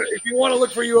to sit under, if you want to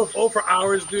look for UFO for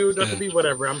hours, dude, not to be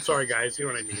whatever. I'm sorry, guys. You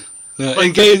know what I mean.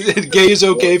 And gay is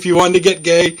okay if you want to get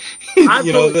gay. I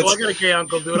got a gay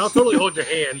uncle, dude. I'll totally hold your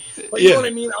hand. But you know what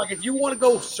I mean. Like if you want to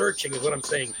go searching, is what I'm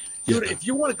saying, dude. If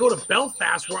you want to go to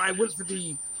Belfast, where I went for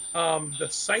the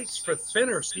sites for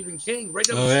Thinner, Stephen King, right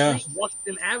down the street,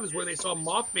 Washington Ave is where they saw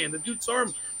Mothman. The dude saw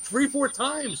him 3-4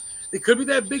 times. It could be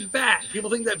that big bat. People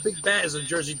think that big bat is a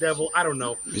Jersey Devil. I don't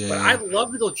know. Yeah. But I'd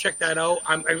love to go check that out.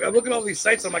 I'm looking at all these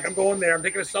sites. I'm like, I'm going there. I'm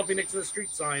taking a selfie next to the street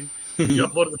sign. You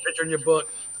uploaded the picture in your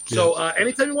book. So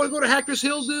anytime you want to go to Hackers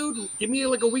Hill, dude, give me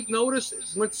like a week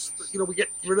notice. Once we get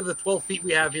rid of the 12 feet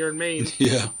we have here in Maine.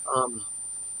 Yeah.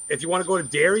 If you want to go to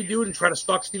Derry, dude, and try to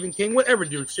stalk Stephen King, whatever,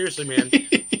 dude. Seriously, man.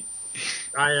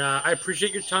 I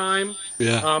appreciate your time.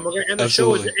 Yeah. We're going to end the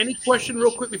show. Is there any question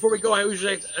real quick before we go? I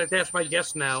usually like to ask my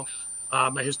guests now.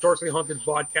 My Historically Haunted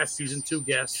Vodcast Season 2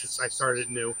 guests. I started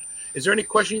it new. Is there any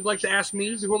question you'd like to ask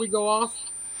me before we go off?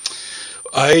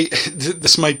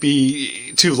 This might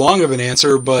be too long of an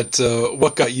answer, but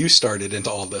what got you started into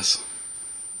all this?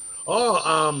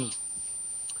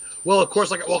 Well, of course,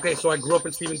 so I grew up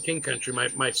in Stephen King country.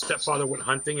 My stepfather went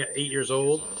hunting at 8 years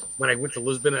old. When I went to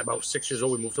Lisbon at about 6 years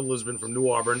old, we moved to Lisbon from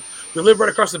New Auburn. We lived right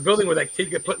across the building where that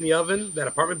kid got put in the oven, that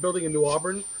apartment building in New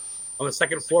Auburn on the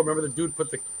second floor. Remember the dude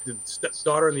put the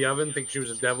stepdaughter in the oven, think she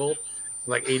was a devil, in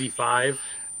like 85?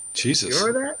 Jesus. You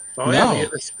remember that? Oh, no. Yeah.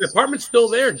 The apartment's still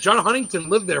there. John Huntington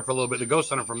lived there for a little bit, the ghost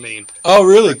hunter from Maine. Oh,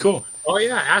 really? Cool. Oh,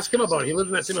 yeah. Ask him about it. He lived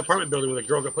in that same apartment building where the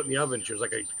girl got put in the oven. She was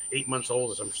like 8 months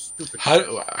old or some stupid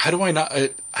How do I not?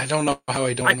 I don't know how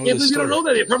I don't know this story. I can't believe you don't know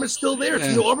that. The apartment's still there. It's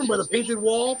in New Auburn by the painted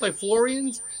wall by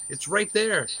Florian's. It's right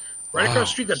there. Right across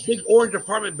the street, that big orange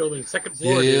apartment building, second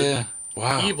floor. Yeah. Dude.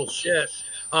 Wow. Evil shit.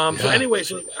 So anyway,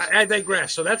 I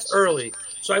digress. So that's early.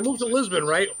 So I moved to Lisbon,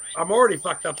 right? I'm already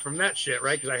fucked up from that shit,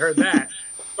 right? Because I heard that.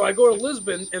 So I go to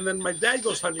Lisbon, and then my dad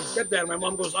goes hunting. Stepdad, and my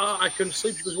mom goes, I couldn't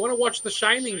sleep. She goes, you want to watch The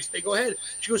Shining? They go ahead.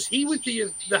 She goes, he went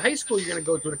to the high school you're going to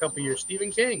go to in a couple of years,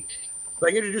 Stephen King. So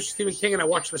I get introduced to Stephen King, and I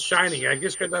watched The Shining. I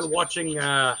just got done watching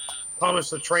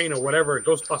Thomas the Train or whatever,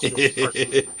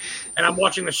 Ghostbusters. And I'm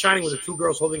watching The Shining with the two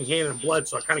girls holding hand and blood,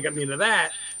 so it kind of got me into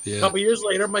that. Yeah. A couple of years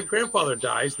later, my grandfather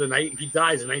dies. The night he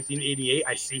dies in 1988,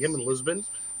 I see him in Lisbon.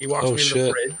 He walks me into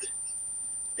the fridge.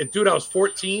 And dude, I was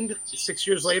 14, 6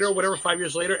 years later, whatever, 5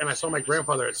 years later, and I saw my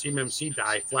grandfather at CMMC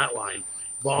die, flatline,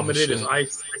 vomited, his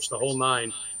eyes twitched, the whole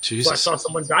nine. Jesus. So I saw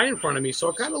someone die in front of me. So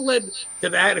it kind of led to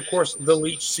that. Of course, the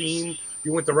leech scene,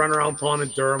 You went to Runaround Pond in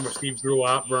Durham where Steve grew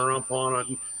up, Runaround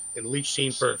Pond in Leech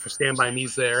Scene for Stand By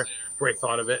Me's there. Great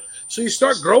thought of it. So you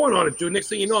start growing on it, dude. Next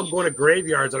thing you know, I'm going to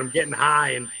graveyards and I'm getting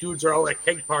high, and dudes are all at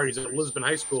keg parties at Lisbon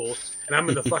High School, and I'm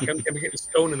getting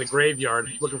stoned in the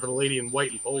graveyard looking for the lady in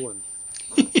white in Poland.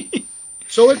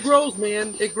 So it grows,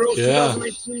 man. It grows. Yeah.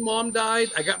 2019, mom died.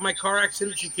 I got my car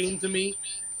accident. She came to me.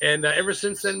 And ever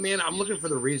since then, man, I'm looking for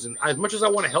the reason. As much as I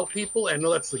want to help people, and I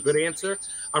know that's the good answer,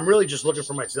 I'm really just looking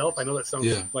for myself. I know that sounds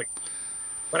like,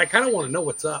 but I kind of want to know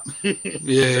what's up.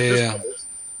 Yeah.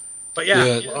 But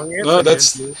yeah, long answer,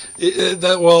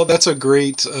 that's a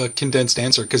great condensed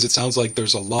answer, because it sounds like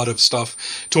there's a lot of stuff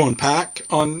to unpack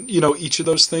on each of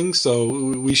those things. So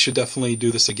we should definitely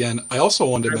do this again. I also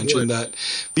wanted to mention that,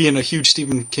 being a huge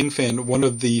Stephen King fan, one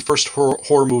of the first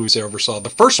horror movies I ever saw, the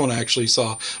first one I actually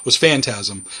saw, was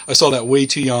Phantasm. I saw that way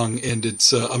too young, and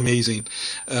it's amazing.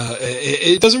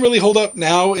 It doesn't really hold up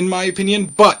now, in my opinion,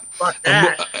 but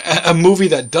a movie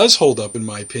that does hold up, in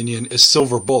my opinion, is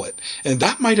Silver Bullet. And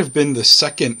that might have been the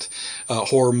second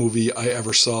horror movie I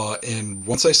ever saw. And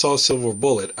once I saw Silver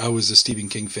Bullet, I was a Stephen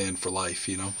King fan for life,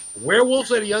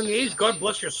 Werewolves at a young age? God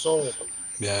bless your soul.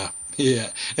 Yeah.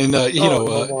 And,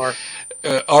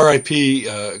 R.I.P.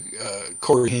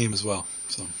 Corey Haim as well.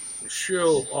 So.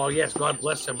 Sure. Oh, yes. God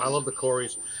bless him. I love the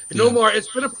Coreys. Nomar,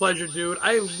 it's been a pleasure, dude.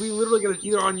 We literally get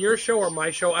either on your show or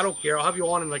my show. I don't care. I'll have you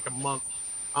on in like a month.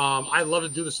 I'd love to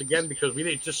do this again, because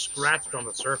we just scratched on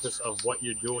the surface of what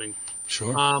you're doing.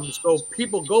 Sure. So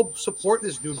people go support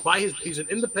this dude. He's an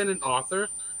independent author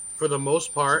for the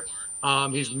most part.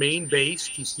 He's Maine based.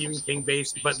 He's Stephen King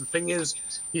based. But the thing is,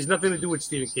 he's nothing to do with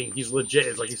Stephen King. He's legit.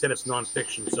 It's like he said, it's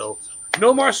nonfiction. So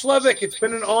Nomar Slevik, it's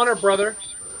been an honor, brother.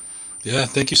 Yeah,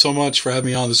 thank you so much for having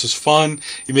me on. This was fun.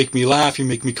 You make me laugh. You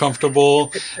make me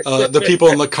comfortable. The people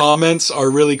in the comments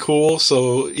are really cool.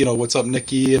 So, what's up,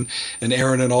 Nikki and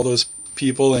Aaron and all those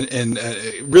people. And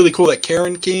really cool that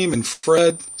Karen came, and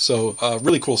Fred. So,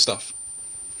 really cool stuff.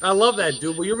 I love that,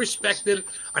 dude. Well, you're respected.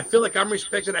 I feel like I'm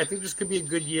respected. I think this could be a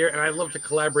good year, and I'd love to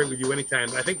collaborate with you anytime.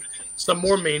 I think some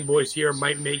more Maine boys here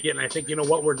might make it, and I think, you know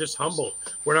what? We're just humble.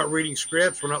 We're not reading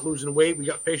scripts. We're not losing weight. We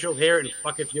got facial hair, and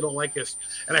fuck if you don't like us.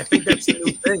 And I think that's the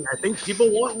new thing. I think people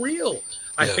want real.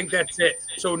 I think that's it.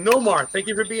 So, Nomar, thank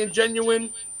you for being genuine.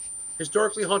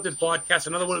 Historically Haunted Podcast,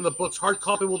 another one in the books. Hard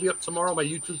copy will be up tomorrow on my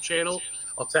YouTube channel.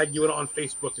 I'll tag you in on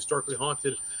Facebook, Historically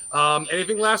Haunted.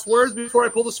 Anything last words before I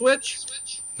pull the switch?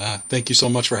 Thank you so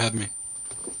much for having me.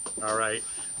 All right.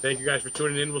 Thank you guys for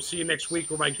tuning in. We'll see you next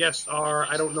week where my guests are,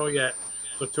 I don't know yet.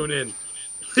 So tune in.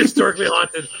 Historically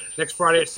Haunted next Friday at